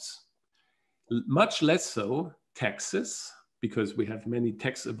jobs. Much less so taxes, because we have many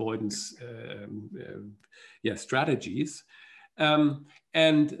tax avoidance strategies.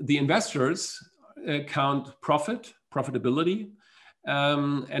 And the investors count profitability,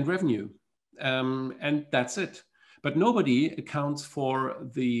 and revenue. And that's it. But nobody accounts for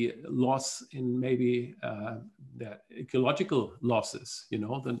the loss in maybe the ecological losses, the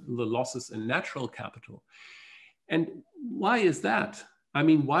losses in natural capital. And why is that? I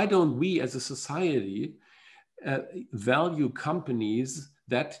mean, why don't we as a society value companies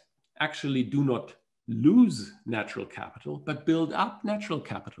that actually do not lose natural capital, but build up natural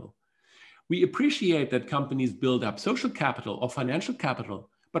capital? We appreciate that companies build up social capital or financial capital,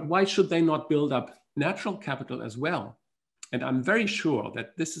 but why should they not build up natural capital as well? And I'm very sure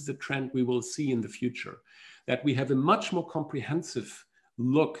that this is a trend we will see in the future, that we have a much more comprehensive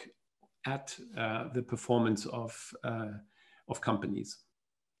look at the performance of companies.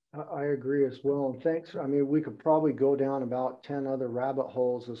 I agree as well. And thanks. I mean, we could probably go down about 10 other rabbit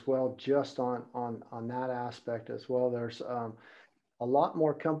holes as well, just on that aspect as well. There's a lot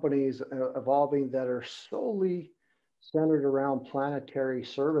more companies evolving that are solely centered around planetary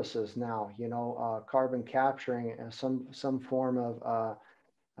services now, carbon capturing and some form of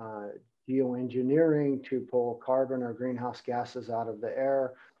geoengineering to pull carbon or greenhouse gases out of the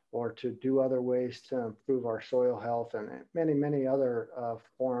air, or to do other ways to improve our soil health, and many, many other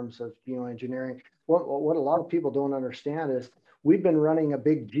forms of geoengineering. What a lot of people don't understand is we've been running a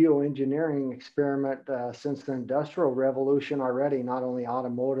big geoengineering experiment since the Industrial Revolution already, not only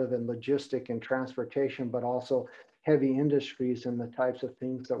automotive and logistic and transportation, but also heavy industries and the types of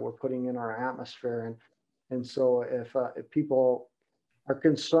things that we're putting in our atmosphere. And so if people are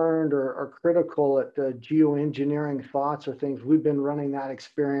concerned or critical at geoengineering thoughts or things, we've been running that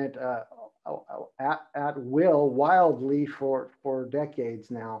experiment at will, wildly for decades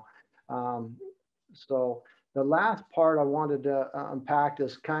now. So the last part I wanted to unpack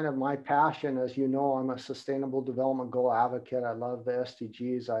is kind of my passion. As you know, I'm a sustainable development goal advocate. I love the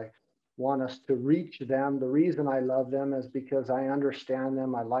SDGs. I want us to reach them. The reason I love them is because I understand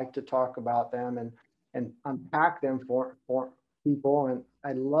them. I like to talk about them and unpack them for people. And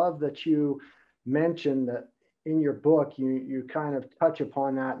I love that you mentioned that in your book, you kind of touch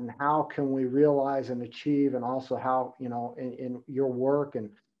upon that, and how can we realize and achieve, and also how, in your work and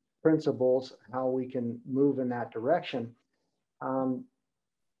principles, how we can move in that direction.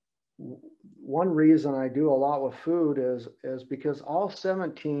 one reason I do a lot with food is because all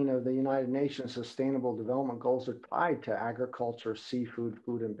 17 of the United Nations Sustainable Development Goals are tied to agriculture, seafood,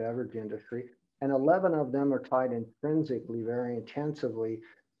 food and beverage industry, and 11 of them are tied intrinsically, very intensively,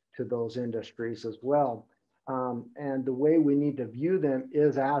 to those industries as well. And the way we need to view them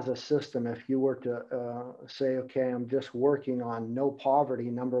is as a system. If you were to say, okay, I'm just working on no poverty,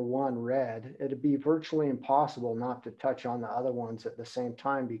 number one, red, it'd be virtually impossible not to touch on the other ones at the same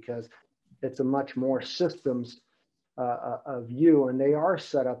time, because it's a much more systems view, and they are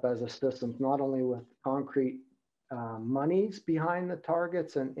set up as a systems, not only with concrete monies behind the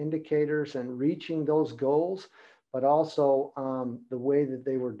targets and indicators and reaching those goals, but also the way that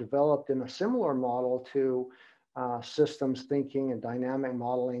they were developed in a similar model to systems thinking and dynamic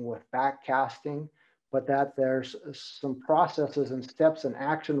modeling with backcasting, but that there's some processes and steps and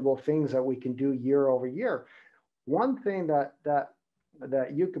actionable things that we can do year over year. One thing that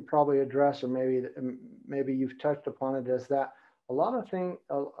you could probably address, or maybe you've touched upon it, is that a lot of things,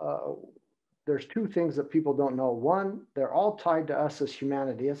 there's two things that people don't know. One, they're all tied to us as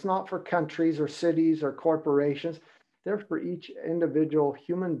humanity. It's not for countries or cities or corporations. They're for each individual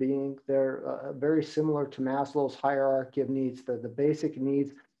human being. They're very similar to Maslow's hierarchy of needs, the basic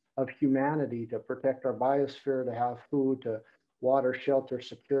needs of humanity to protect our biosphere, to have food, to water, shelter,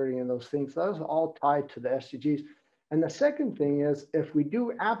 security, and those things. Those are all tied to the SDGs. And the second thing is, if we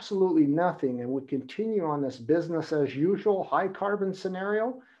do absolutely nothing and we continue on this business as usual high carbon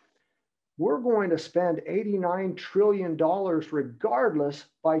scenario, we're going to spend $89 trillion regardless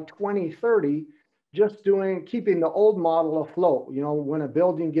by 2030, just keeping the old model afloat. You know, when a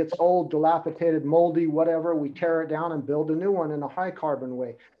building gets old, dilapidated, moldy, whatever, we tear it down and build a new one in a high carbon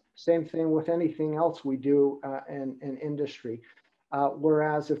way. Same thing with anything else we do in industry.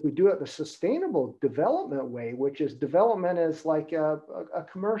 Whereas if we do it the sustainable development way, which is development is like a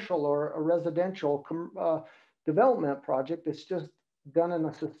commercial or a residential development project, it's just done in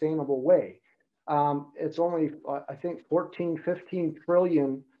a sustainable way. It's only, I think, 15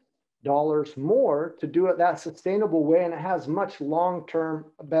 trillion dollars more to do it that sustainable way, and it has much long-term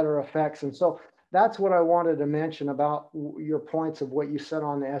better effects. And so that's what I wanted to mention about your points of what you said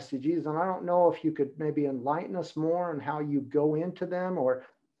on the SDGs. And I don't know if you could maybe enlighten us more on how you go into them, or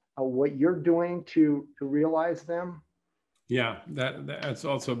what you're doing to realize them. Yeah, that's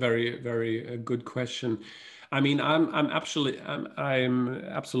also a very good question. I mean, I'm absolutely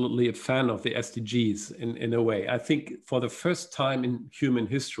a fan of the SDGs in a way. I think for the first time in human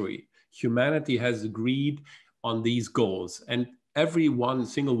history, humanity has agreed on these goals, and every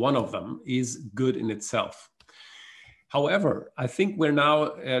single one of them is good in itself. However, I think we're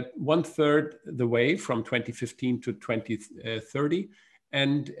now at 1/3 the way from 2015 to 2030.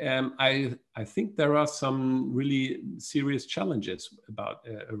 And I think there are some really serious challenges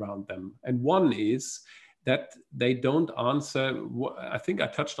around them. And one is that they don't answer, I think I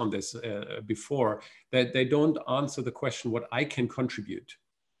touched on this before, that they don't answer the question what I can contribute.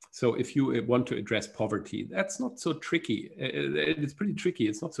 So if you want to address poverty, that's not so tricky. It's pretty tricky.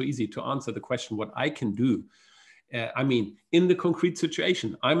 It's not so easy to answer the question what I can do. I mean, in the concrete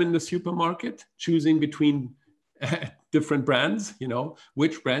situation, I'm in the supermarket choosing between different brands, you know,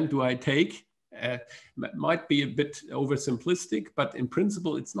 which brand do I take? Might be a bit oversimplistic, but in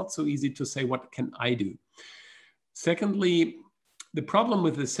principle, it's not so easy to say, what can I do? Secondly, the problem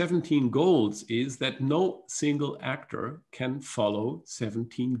with the 17 goals is that no single actor can follow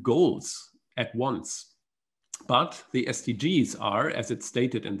 17 goals at once. But the SDGs are, as it's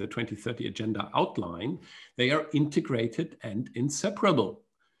stated in the 2030 Agenda outline, they are integrated and inseparable.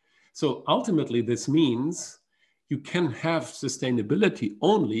 So ultimately, this means you can have sustainability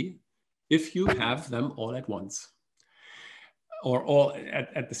only if you have them all at once, or all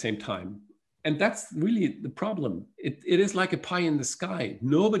at the same time. And that's really the problem. It is like a pie in the sky.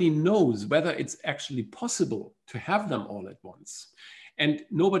 Nobody knows whether it's actually possible to have them all at once. And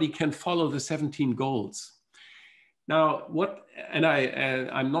nobody can follow the 17 goals. Now,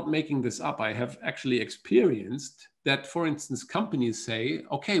 I'm not making this up. I have actually experienced that, for instance, companies say,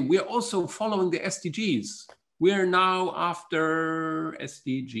 okay, we're also following the SDGs. We're now after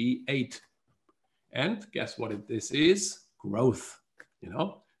SDG 8. And guess what this is? Growth, you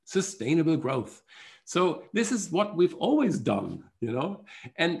know, sustainable growth. So this is what we've always done, you know.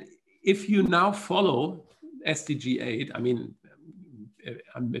 And if you now follow SDG 8, I mean,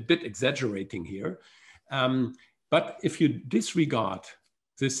 I'm a bit exaggerating here, but if you disregard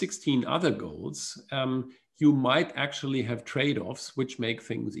the 16 other goals, you might actually have trade-offs which make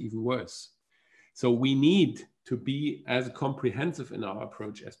things even worse. So we need to be as comprehensive in our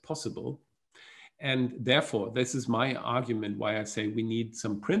approach as possible. And therefore, this is my argument why I say we need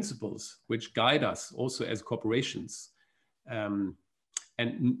some principles which guide us also as corporations. And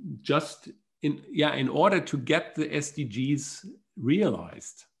just in order to get the SDGs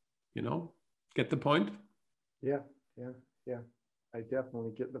realized, get the point? Yeah. I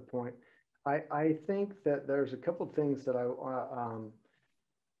definitely get the point. I think that there's a couple of things that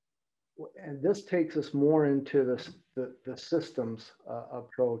and this takes us more into the systems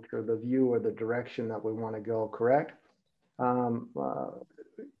approach, or the view, or the direction that we want to go, correct? And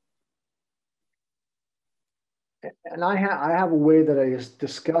I have a way that I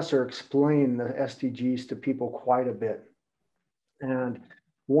discuss or explain the SDGs to people quite a bit. And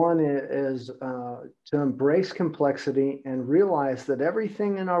one is to embrace complexity and realize that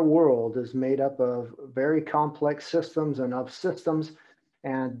everything in our world is made up of very complex systems and of systems.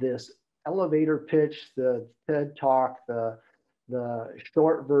 And this elevator pitch, the TED Talk, the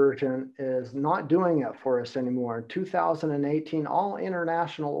short version is not doing it for us anymore. In 2018, all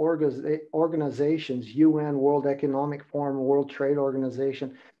international organizations, UN, World Economic Forum, World Trade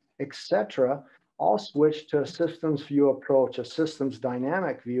Organization, etc., all switched to a systems view approach, a systems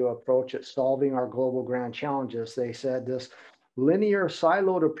dynamic view approach at solving our global grand challenges. They said this linear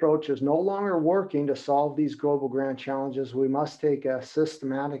siloed approach is no longer working to solve these global grand challenges. We must take a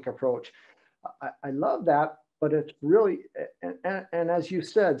systematic approach. I love that, but it's really, and as you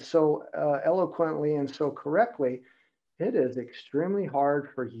said so eloquently and so correctly, it is extremely hard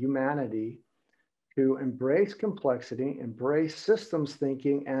for humanity to embrace complexity, embrace systems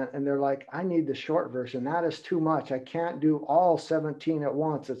thinking, and they're like, I need the short version. That is too much. I can't do all 17 at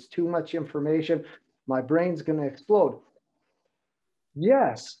once. It's too much information. My brain's going to explode.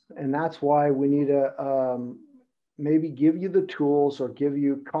 Yes, and that's why we need to maybe give you the tools, or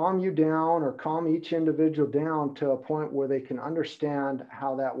calm you down, or calm each individual down to a point where they can understand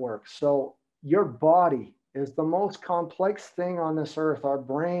how that works. So your body is the most complex thing on this earth. Our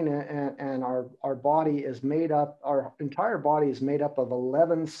brain and our body is made up, our entire body is made up of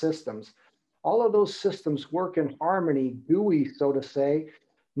 11 systems. All of those systems work in harmony, GUI, so to say.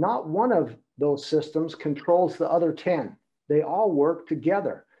 Not one of those systems controls the other 10. They all work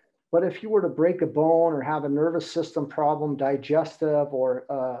together. But if you were to break a bone, or have a nervous system problem, digestive,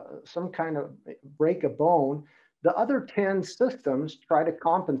 or some kind of break a bone, the other 10 systems try to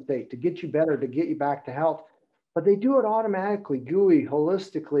compensate to get you better, to get you back to health. But they do it automatically, GUI,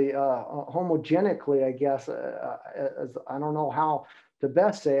 holistically, homogenically, I guess. I don't know how to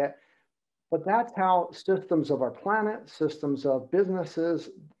best say it. But that's how systems of our planet, systems of businesses,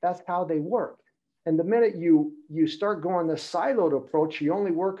 that's how they work. And the minute you start going this siloed approach, you're only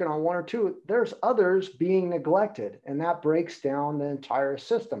working on one or two, there's others being neglected, and that breaks down the entire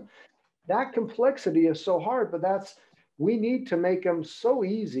system. That complexity is so hard, but we need to make them so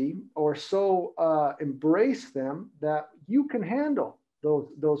easy, or so embrace them, that you can handle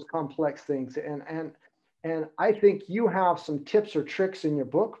those complex things. And I think you have some tips or tricks in your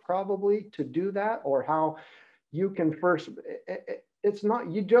book probably to do that, or how you can first, it's not,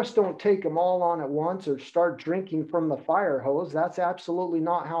 you just don't take them all on at once, or start drinking from the fire hose. That's absolutely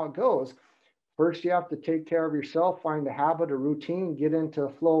not how it goes. First, you have to take care of yourself, find a habit, a routine, get into a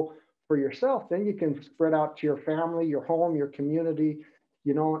flow for yourself. Then you can spread out to your family, your home, your community,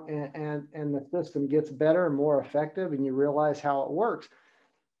 and the system gets better and more effective, and you realize how it works.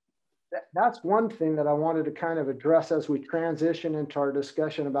 That's one thing that I wanted to kind of address as we transition into our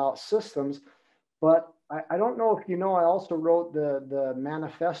discussion about systems. But I don't know if you know, I also wrote the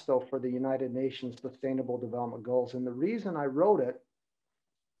manifesto for the United Nations Sustainable Development Goals. And the reason I wrote it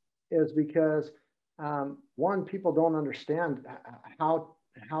is because, one, people don't understand how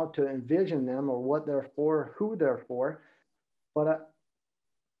to envision them, or what they're for, who they're for. But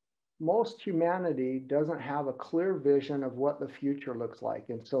most humanity doesn't have a clear vision of what the future looks like.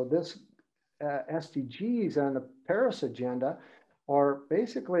 And so this SDGs and the Paris Agenda are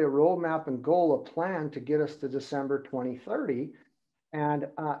basically a roadmap and goal, a plan to get us to December 2030. And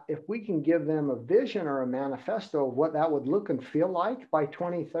if we can give them a vision or a manifesto of what that would look and feel like by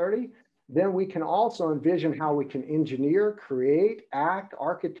 2030, then we can also envision how we can engineer, create, act,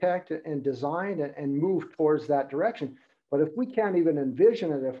 architect, and design, and move towards that direction. But if we can't even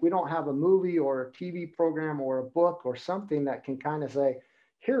envision it, if we don't have a movie or a TV program or a book or something that can kind of say,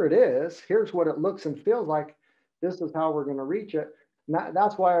 here it is, here's what it looks and feels like, this is how we're going to reach it.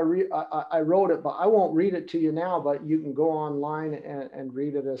 That's why I wrote it, but I won't read it to you now, but you can go online and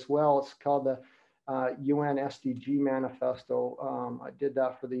read it as well. It's called the UN SDG Manifesto. I did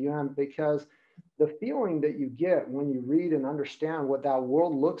that for the UN because the feeling that you get when you read and understand what that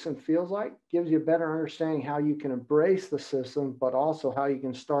world looks and feels like gives you a better understanding how you can embrace the system, but also how you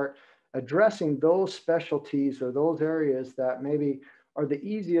can start addressing those specialties or those areas that maybe are the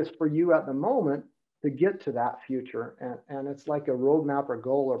easiest for you at the moment to get to that future. And it's like a roadmap or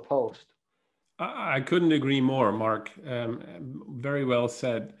goal or post. I couldn't agree more, Mark. Very well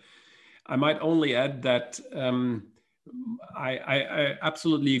said. I might only add that I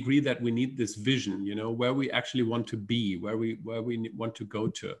absolutely agree that we need this vision, you know, where we actually want to be, where we want to go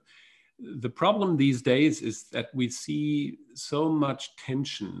to. The problem these days is that we see so much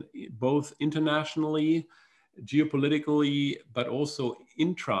tension, both internationally, geopolitically, but also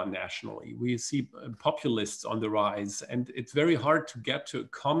intranationally. We see populists on the rise, and it's very hard to get to a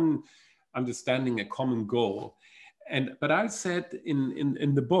common understanding, a common goal. But I said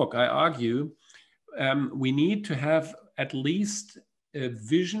in the book, I argue we need to have at least a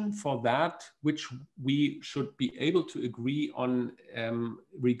vision for that which we should be able to agree on,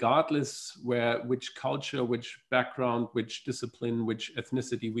 regardless which culture, which background, which discipline, which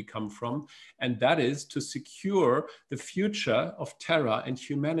ethnicity we come from. And that is to secure the future of Terra and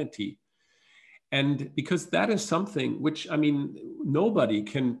humanity. And because that is something which, I mean, no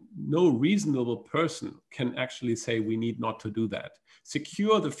reasonable person can actually say we need not to do that.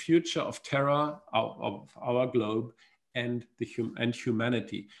 Secure the future of Terra, of our globe, and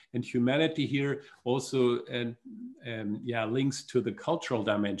humanity. And humanity here also links to the cultural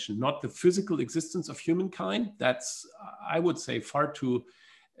dimension, not the physical existence of humankind. That's, I would say, far too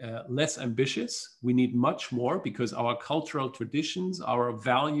less ambitious. We need much more because our cultural traditions, our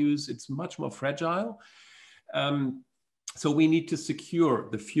values, it's much more fragile. So we need to secure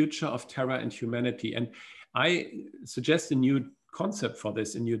the future of Terra and humanity. And I suggest a new concept for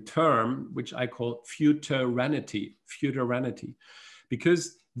this, a new term, which I call Futeranity,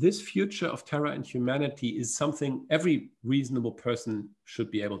 because this future of Terra and humanity is something every reasonable person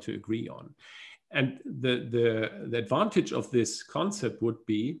should be able to agree on. And the advantage of this concept would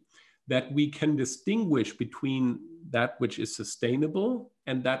be that we can distinguish between that which is sustainable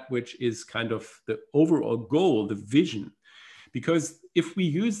and that which is kind of the overall goal, the vision. Because if we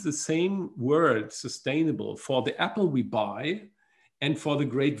use the same word, sustainable, for the apple we buy and for the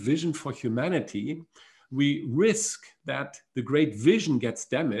great vision for humanity, we risk that the great vision gets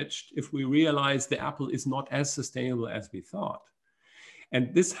damaged if we realize the apple is not as sustainable as we thought.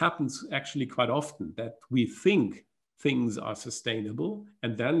 And this happens actually quite often, that we think things are sustainable,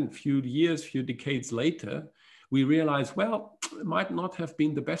 and then a few years, few decades later, we realize, well, it might not have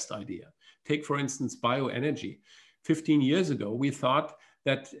been the best idea. Take, for instance, bioenergy. 15 years ago, we thought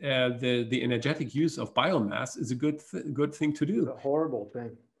that the energetic use of biomass is a good thing to do. It's a horrible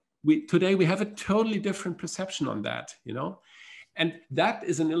thing. Today, we have a totally different perception on that, you know? And that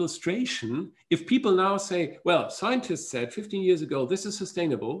is an illustration. If people now say, well, scientists said 15 years ago, this is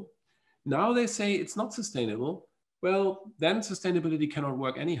sustainable. Now they say it's not sustainable. Well, then sustainability cannot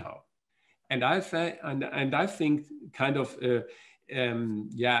work anyhow. And I think kind of an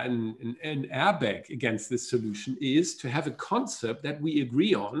airbag against this solution is to have a concept that we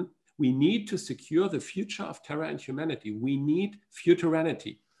agree on. We need to secure the future of Terra and humanity. We need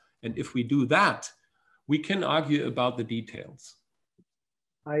futeranity. And if we do that, we can argue about the details.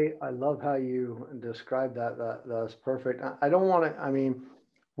 I love how you describe that. That's perfect. I don't want to, I mean,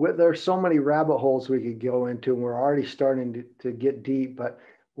 there's so many rabbit holes we could go into, and we're already starting to get deep, but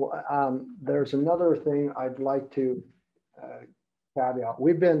there's another thing I'd like to caveat.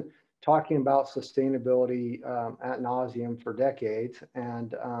 We've been talking about sustainability ad nauseum for decades,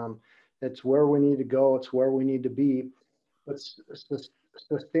 and it's where we need to go. It's where we need to be. But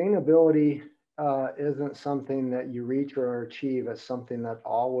sustainability isn't something that you reach or achieve. It's something that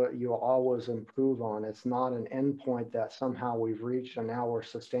you'll always improve on. It's not an endpoint that somehow we've reached and now we're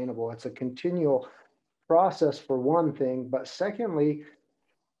sustainable. It's a continual process, for one thing. But secondly,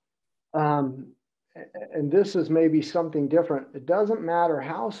 and this is maybe something different, it doesn't matter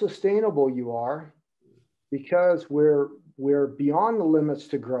how sustainable you are, because we're beyond the limits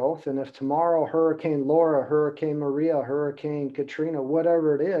to growth. And if tomorrow Hurricane Laura, Hurricane Maria, Hurricane Katrina,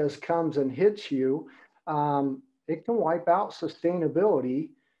 whatever it is, comes and hits you, it can wipe out sustainability,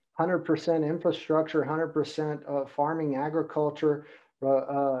 100% infrastructure, 100% farming, agriculture,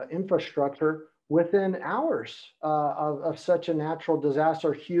 infrastructure within hours of such a natural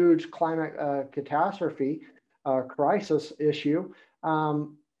disaster, huge climate catastrophe, crisis issue.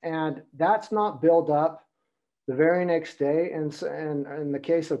 And that's not built up the very next day. And in the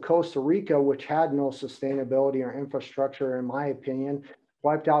case of Costa Rica, which had no sustainability or infrastructure, in my opinion,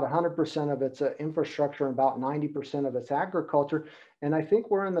 wiped out 100% of its infrastructure and about 90% of its agriculture. And I think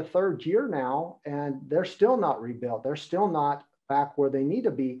we're in the third year now, and they're still not rebuilt. They're still not back where they need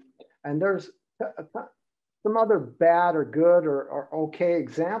to be. And there's some other bad or good or okay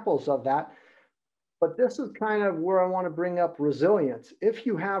examples of that. But this is kind of where I want to bring up resilience. If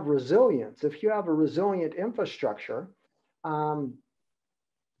you have resilience, if you have a resilient infrastructure,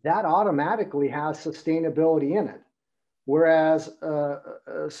 that automatically has sustainability in it. Whereas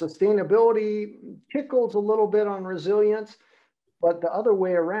sustainability tickles a little bit on resilience, but the other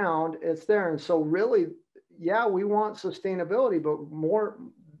way around, it's there. And so really, yeah, we want sustainability, but more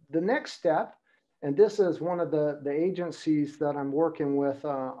the next step, and this is one of the agencies that I'm working with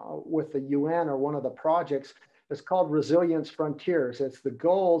the UN, or one of the projects, is called Resilience Frontiers. It's the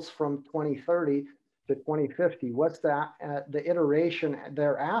goals from 2030 to 2050. What's that, the iteration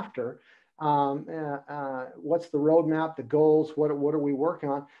thereafter? What's the roadmap, the goals, what are we working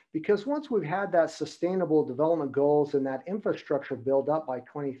on? Because once we've had that sustainable development goals and that infrastructure build up by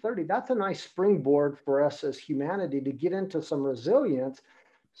 2030, that's a nice springboard for us as humanity to get into some resilience,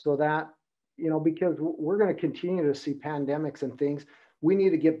 so that, you know, because we're going to continue to see pandemics and things, we need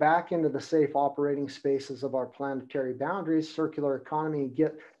to get back into the safe operating spaces of our planetary boundaries, circular economy,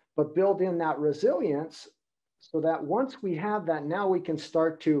 but build in that resilience, so that once we have that, now we can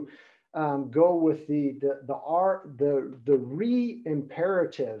start to go with the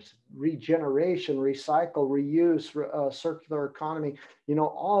re-imperatives: regeneration, recycle, reuse, circular economy, you know,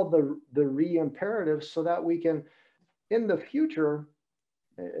 all the re-imperatives, so that we can, in the future,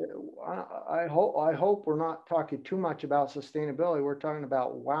 I hope we're not talking too much about sustainability. We're talking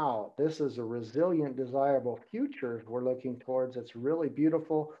about, wow, this is a resilient, desirable future we're looking towards. It's really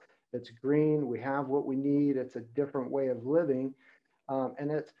beautiful. It's green. We have what we need. It's a different way of living. And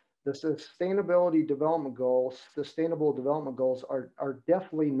it's the sustainable development goals are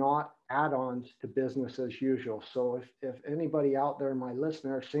definitely not add-ons to business as usual. So if anybody out there, my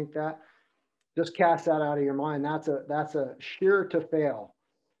listeners, think that, just cast that out of your mind. That's a sure to fail.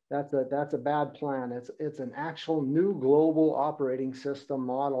 That's a bad plan. It's an actual new global operating system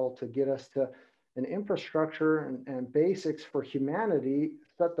model to get us to an infrastructure and basics for humanity,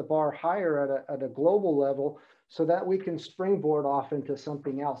 set the bar higher at a global level, so that we can springboard off into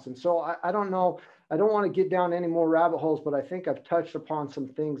something else. And so I don't know, I don't want to get down any more rabbit holes, but I think I've touched upon some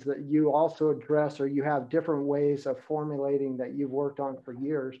things that you also address, or you have different ways of formulating that you've worked on for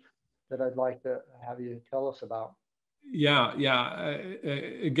years, that I'd like to have you tell us about. Yeah.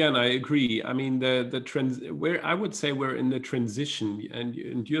 Again, I agree. I mean, where I would say we're in the transition, and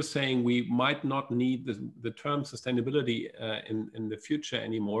you're saying we might not need the term sustainability in the future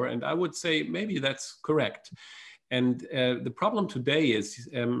anymore. And I would say maybe that's correct. And the problem today is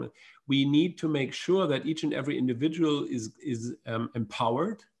we need to make sure that each and every individual is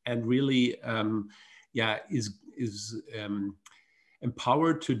empowered, and really, is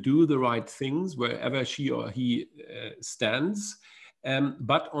empowered to do the right things wherever she or he stands.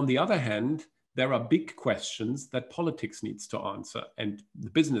 But on the other hand, there are big questions that politics needs to answer and the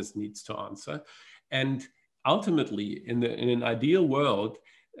business needs to answer. And ultimately, in an ideal world,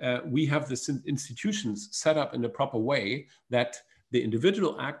 we have the institutions set up in a proper way that the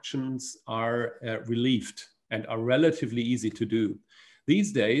individual actions are relieved and are relatively easy to do.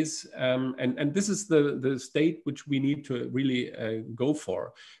 These days, and this is the state which we need to really go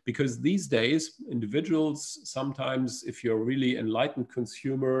for, because these days, individuals, sometimes if you're a really enlightened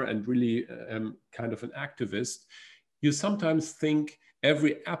consumer and really kind of an activist, you sometimes think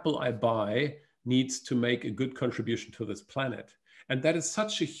every apple I buy needs to make a good contribution to this planet. And that is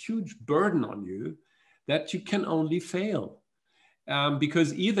such a huge burden on you that you can only fail.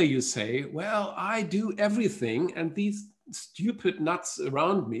 Because either you say, well, I do everything, and these stupid nuts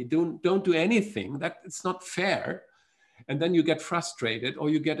around me don't do anything, that it's not fair. And then you get frustrated, or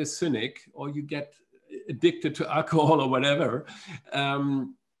you get a cynic, or you get addicted to alcohol or whatever.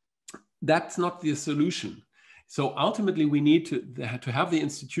 That's not the solution. So ultimately, we need to have the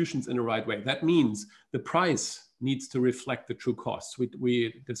institutions in the right way. That means the price needs to reflect the true costs.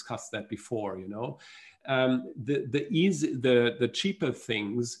 We discussed that before, you know. The cheaper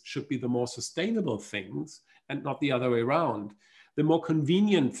things should be the more sustainable things, and not the other way around. The more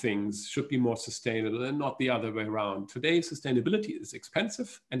convenient things should be more sustainable, and not the other way around. Today, sustainability is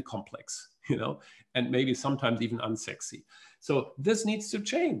expensive and complex, you know, and maybe sometimes even unsexy. So this needs to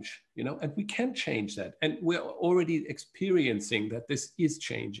change, you know, and we can change that. And we're already experiencing that this is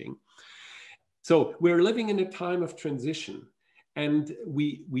changing. So we're living in a time of transition, and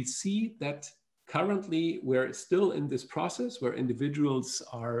we see that currently we're still in this process where individuals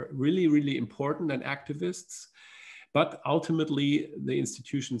are really, really important and activists, but ultimately the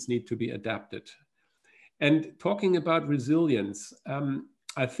institutions need to be adapted. And talking about resilience,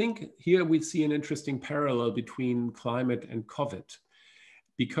 I think here we see an interesting parallel between climate and COVID,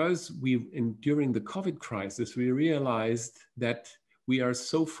 because during the COVID crisis, we realized that we are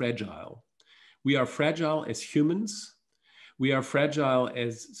so fragile. We are fragile as humans. We are fragile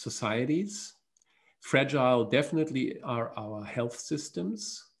as societies. Fragile definitely are our health systems,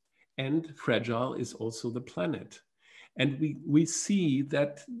 and fragile is also the planet. And we see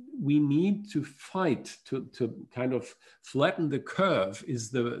that we need to fight to kind of flatten the curve is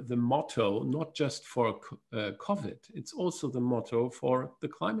the motto, not just for COVID. It's also the motto for the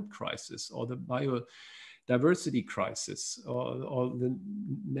climate crisis or the biodiversity crisis or the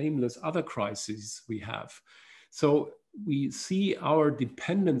nameless other crises we have. So we see our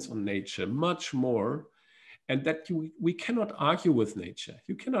dependence on nature much more, and that we cannot argue with nature.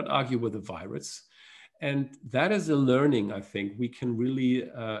 You cannot argue with a virus. And that is a learning, I think, we can really,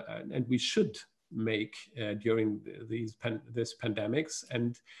 and we should make during this pandemics,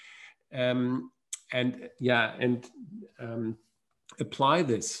 and apply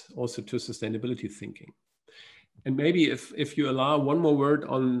this also to sustainability thinking. And maybe if you allow one more word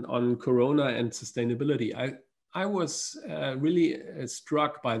on Corona and sustainability, I was really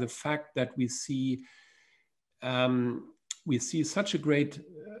struck by the fact that we see such a great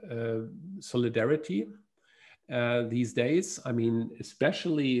solidarity these days. I mean,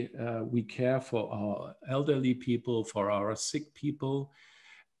 especially we care for our elderly people, for our sick people,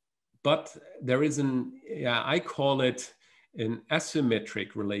 but there is I call it an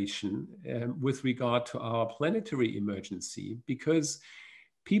asymmetric relation with regard to our planetary emergency, because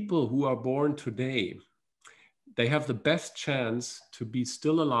people who are born today, they have the best chance to be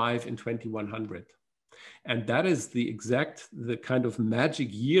still alive in 2100. And that is the kind of magic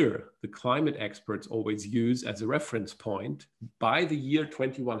year the climate experts always use as a reference point. By the year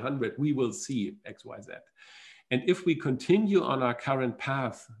 2100, we will see X, Y, Z. And if we continue on our current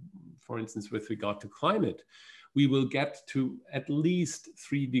path, for instance, with regard to climate, we will get to at least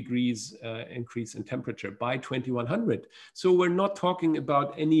 3 degrees increase in temperature by 2100. So we're not talking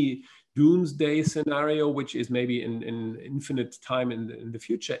about any doomsday scenario, which is maybe in infinite time in the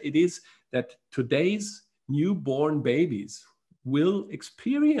future. It is that today's newborn babies will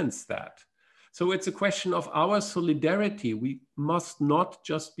experience that. So it's a question of our solidarity. We must not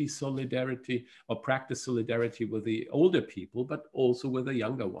just be solidarity or practice solidarity with the older people, but also with the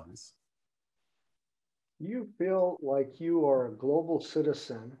younger ones. You feel like you are a global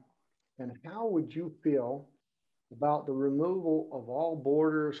citizen, and how would you feel about the removal of all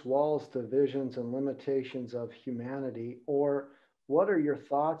borders, walls, divisions, and limitations of humanity? Or what are your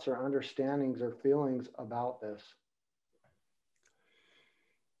thoughts or understandings or feelings about this?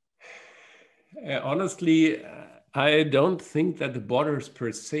 Honestly, I don't think that the borders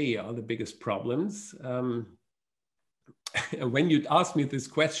per se are the biggest problems. When you asked me this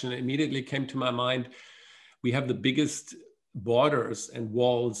question, it immediately came to my mind, we have the biggest borders and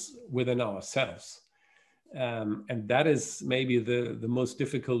walls within ourselves. And that is maybe the most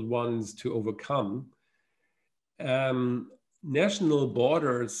difficult ones to overcome. National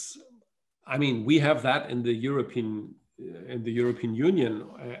borders, I mean, we have that in the European Union,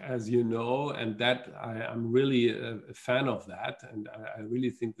 as you know, and that I'm really a fan of that. And I really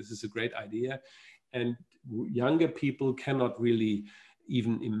think this is a great idea. And younger people cannot really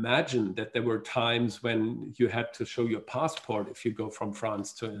even imagine that there were times when you had to show your passport if you go from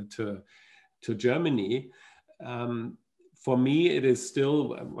France to Germany. For me, it is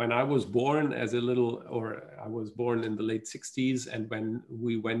still, when I was born I was born in the late 60s, and when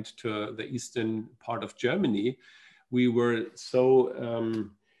we went to the eastern part of Germany, we were so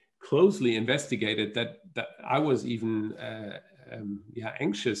closely investigated that I was even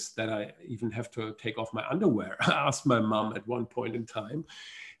anxious that I even have to take off my underwear. I asked my mom at one point in time.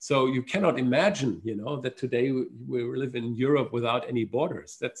 So you cannot imagine, that today we live in Europe without any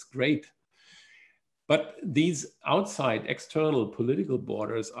borders. That's great. But these outside external political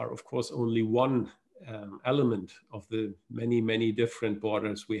borders are, of course, only one element of the many, many different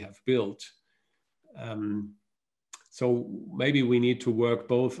borders we have built. So maybe we need to work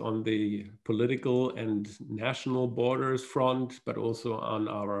both on the political and national borders front, but also on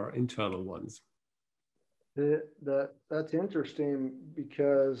our internal ones. That's interesting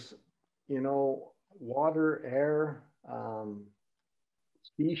because, water, air,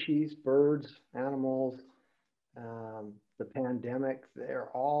 species, birds, animals, the pandemic, they're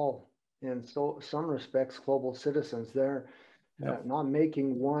all in some respects global citizens. They're not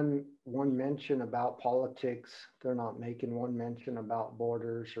making one mention about politics. They're not making one mention about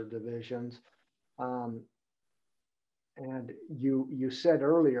borders or divisions. And you said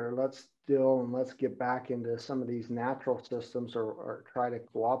earlier, let's get back into some of these natural systems, or try to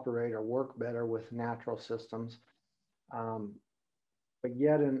cooperate or work better with natural systems. but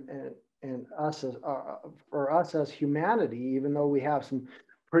yet in us as for us as humanity, even though we have some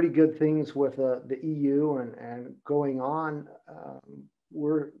pretty good things with the EU and going on,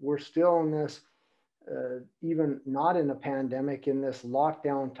 we're still in this, even not in a pandemic, in this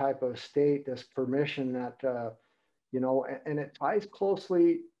lockdown type of state, this permission that, you know, and it ties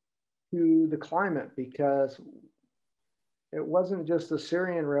closely to the climate, because it wasn't just the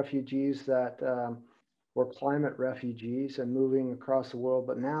Syrian refugees that were climate refugees and moving across the world,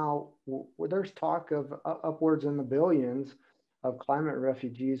 but now there's talk of upwards in the billions of climate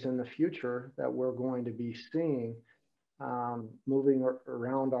refugees in the future that we're going to be seeing moving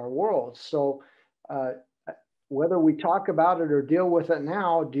around our world. So whether we talk about it or deal with it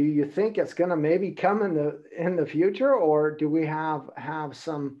now, do you think it's going to maybe come in the future, or do we have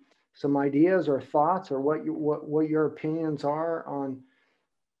some ideas or thoughts, or what your opinions are on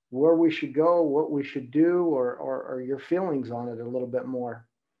where we should go, what we should do, or your feelings on it a little bit more?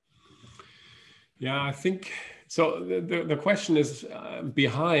 Yeah, I think so. The question is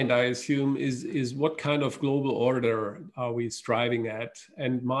behind, I assume, is what kind of global order are we striving at?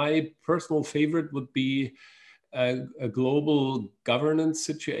 And my personal favorite would be a global governance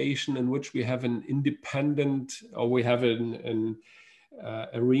situation in which we have an independent, or we have an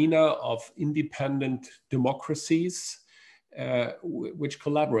arena of independent democracies which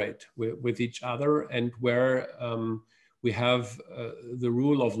collaborate with each other, and where we have the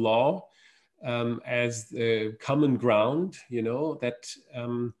rule of law as the common ground, you know, that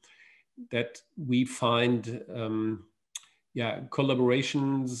we find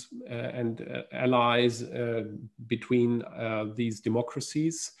collaborations and allies between these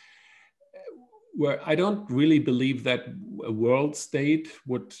democracies, where I don't really believe that a world state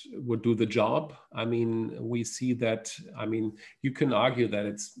would do the job. I mean, we see that, I mean, you can argue that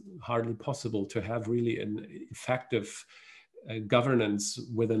it's hardly possible to have really an effective governance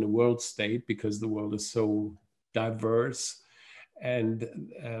within a world state, because the world is so diverse, and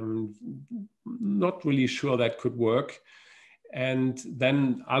not really sure that could work. And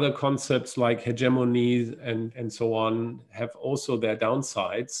then other concepts like hegemony and so on have also their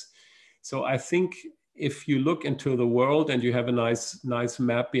downsides. So I think if you look into the world and you have a nice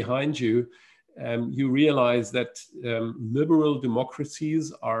map behind you, you realize that liberal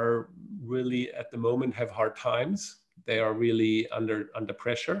democracies are really, at the moment, have hard times. They are really under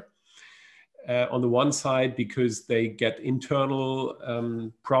pressure. On the one side, because they get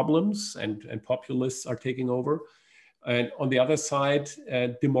internal problems and populists are taking over. And on the other side,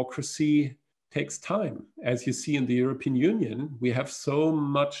 democracy takes time. As you see in the European Union, we have so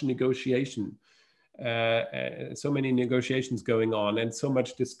much negotiation, so many negotiations going on, and so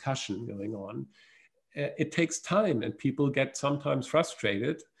much discussion going on. It takes time, and people get sometimes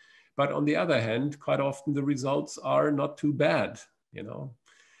frustrated. But on the other hand, quite often the results are not too bad, you know.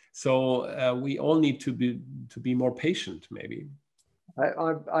 So we all need to be more patient, maybe.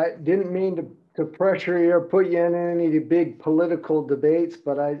 I didn't mean to pressure you or put you in any big political debates,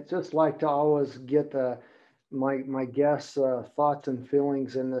 but I just like to always get my guests' thoughts and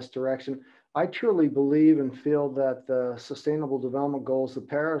feelings in this direction. I truly believe and feel that the Sustainable Development Goals, the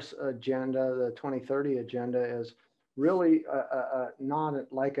Paris Agenda, the 2030 Agenda, is really not,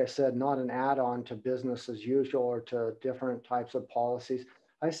 like I said, not an add-on to business as usual or to different types of policies.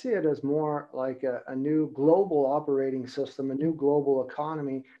 I see it as more like a new global operating system, a new global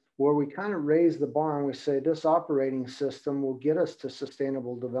economy, where we kind of raise the bar and we say this operating system will get us to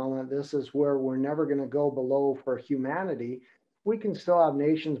sustainable development. This is where we're never going to go below for humanity. We can still have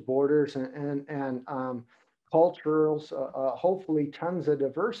nations, borders, and cultures, hopefully tons of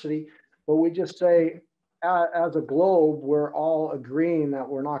diversity, but we just say, as a globe, we're all agreeing that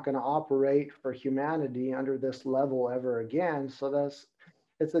we're not going to operate for humanity under this level ever again. So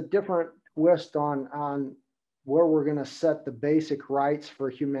it's a different twist on where we're going to set the basic rights for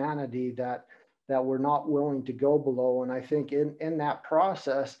humanity that we're not willing to go below. And I think in that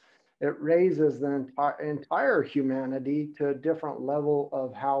process, it raises the entire humanity to a different level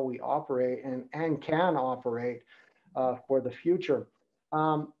of how we operate and can operate for the future.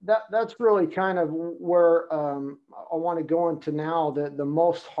 That's really kind of where I want to go into now, the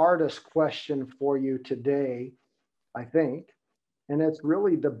most hardest question for you today, I think. And it's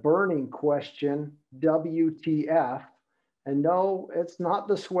really the burning question, WTF. And no, it's not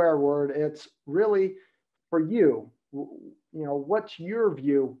the swear word. It's really for you. You know, what's your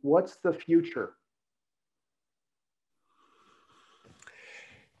view? What's the future?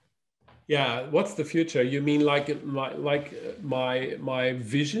 Yeah, what's the future? You mean like my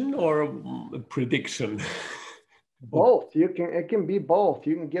vision or a prediction? Both. It can be both.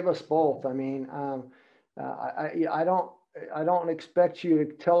 You can give us both. I mean, I don't I don't expect you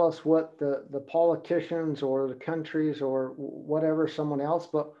to tell us what the politicians or the countries or whatever, someone else,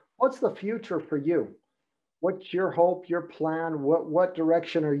 but what's the future for you? What's your hope, your plan? What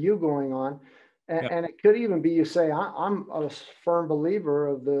direction are you going on? Yeah. And it could even be you say, I'm a firm believer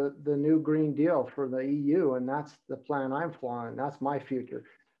of the new Green Deal for the EU, and that's the plan I'm following. That's my future.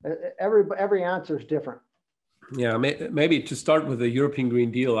 Every answer is different. Yeah, maybe to start with the European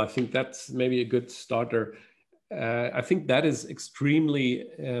Green Deal, I think that's maybe a good starter. I think that is extremely,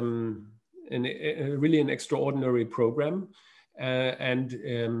 really an extraordinary program. And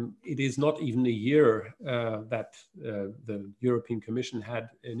it is not even a year that the European Commission had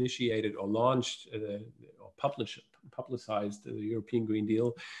initiated or launched or publicized the European Green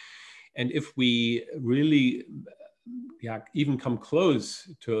Deal. And if we really even come close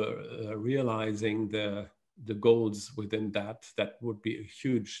to realizing the goals within that, that would be a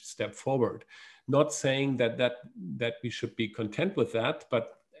huge step forward. Not saying that we should be content with that,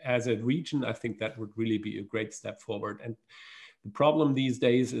 but as a region, I think that would really be a great step forward. And the problem these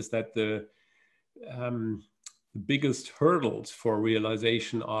days is that the biggest hurdles for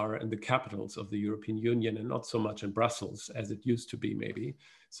realization are in the capitals of the European Union and not so much in Brussels as it used to be maybe.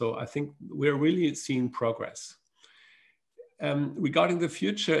 So I think we're really seeing progress. Regarding the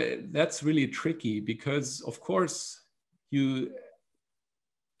future, that's really tricky because, of course, you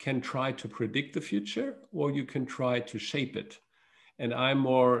can try to predict the future or you can try to shape it. And I'm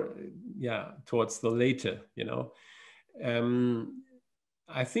more, towards the later, you know.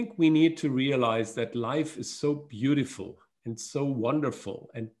 I think we need to realize that life is so beautiful and so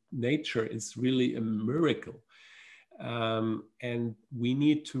wonderful, and nature is really a miracle. And we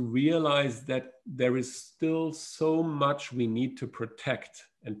need to realize that there is still so much we need to protect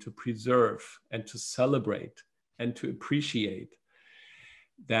and to preserve and to celebrate and to appreciate,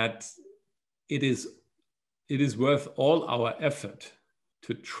 that it is worth all our effort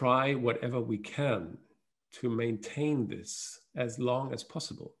to try whatever we can to maintain this as long as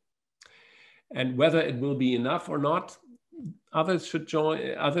possible. And whether it will be enough or not, others should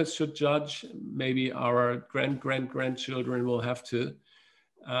join, others should judge. Maybe our grandchildren will have to.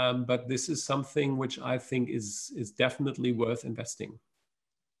 But this is something which I think is definitely worth investing.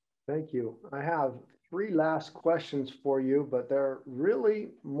 Thank you. I have 3 last questions for you, but they're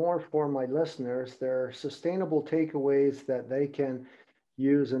really more for my listeners. They're sustainable takeaways that they can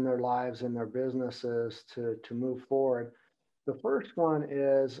use in their lives and their businesses to move forward. The first one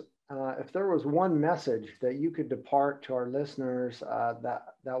is, if there was one message that you could depart to our listeners that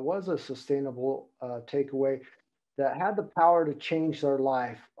was a sustainable takeaway that had the power to change their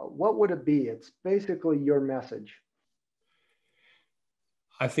life, what would it be? It's basically your message.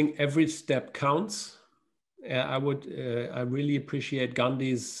 I think every step counts. I really appreciate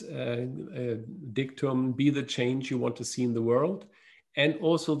Gandhi's dictum, be the change you want to see in the world. And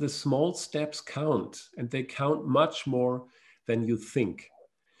also the small steps count, and they count much more than you think.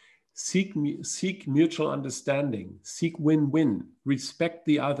 Seek mutual understanding, seek win-win, respect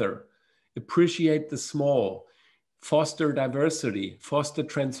the other, appreciate the small, foster diversity, foster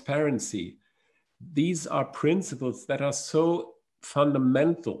transparency. These are principles that are so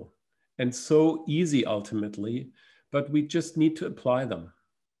fundamental and so easy ultimately, but we just need to apply them.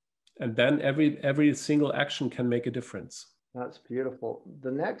 And then every single action can make a difference. That's beautiful.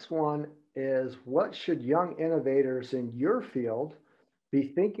 The next one is, what should young innovators in your field be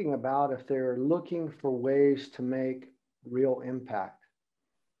thinking about if they're looking for ways to make real impact?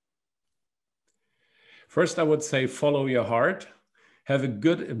 First, I would say follow your heart. Have a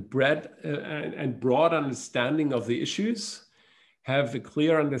good and broad understanding of the issues. Have a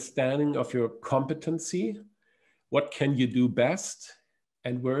clear understanding of your competency. What can you do best?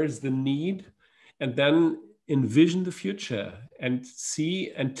 And where is the need? And then envision the future and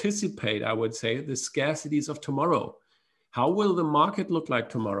anticipate, I would say, the scarcities of tomorrow. How will the market look like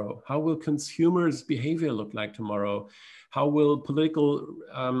tomorrow? How will consumers' behavior look like tomorrow? How will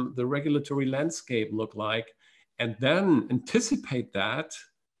the regulatory landscape look like? And then anticipate that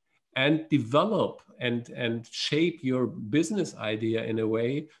and develop and shape your business idea in a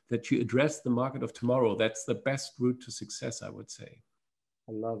way that you address the market of tomorrow. That's the best route to success, I would say.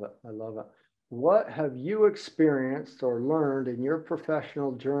 I love it. I love it. What have you experienced or learned in your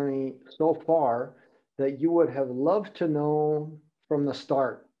professional journey so far that you would have loved to know from the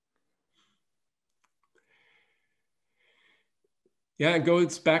start? Yeah, it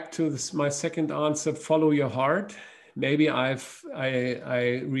goes back to my second answer, follow your heart. Maybe I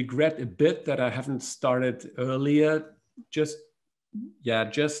regret a bit that I haven't started earlier, just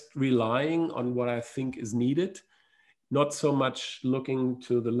relying on what I think is needed. Not so much looking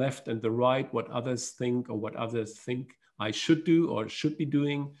to the left and the right, what others think or what others think I should do or should be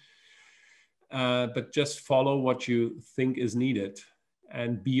doing, but just follow what you think is needed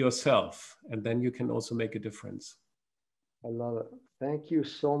and be yourself. And then you can also make a difference. I love it. Thank you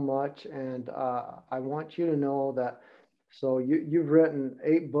so much. And I want you to know that, so you've written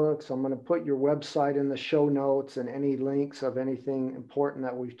 8 books. I'm going to put your website in the show notes and any links of anything important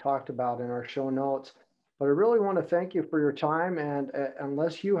that we've talked about in our show notes. But I really want to thank you for your time. And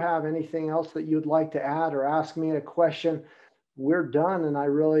unless you have anything else that you'd like to add or ask me a question, we're done. And I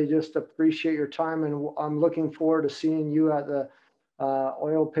really just appreciate your time. And I'm looking forward to seeing you at the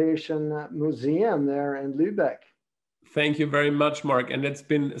Europäischen Museum there in Lübeck. Thank you very much, Mark. And it's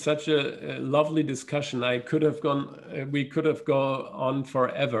been such a lovely discussion. We could have gone on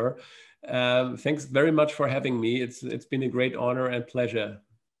forever. Thanks very much for having me. It's been a great honor and pleasure.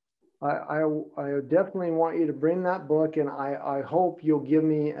 I definitely want you to bring that book, and I hope you'll give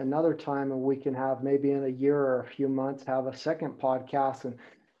me another time and we can have maybe in a year or a few months have a second podcast and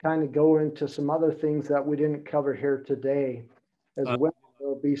kind of go into some other things that we didn't cover here today as well.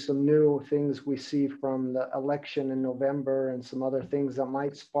 There'll be some new things we see from the election in November and some other things that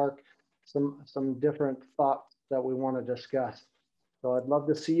might spark some different thoughts that we want to discuss. So I'd love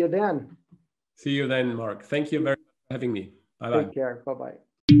to see you then. See you then, Mark. Thank you very much for having me. Bye-bye. Take care. Bye-bye.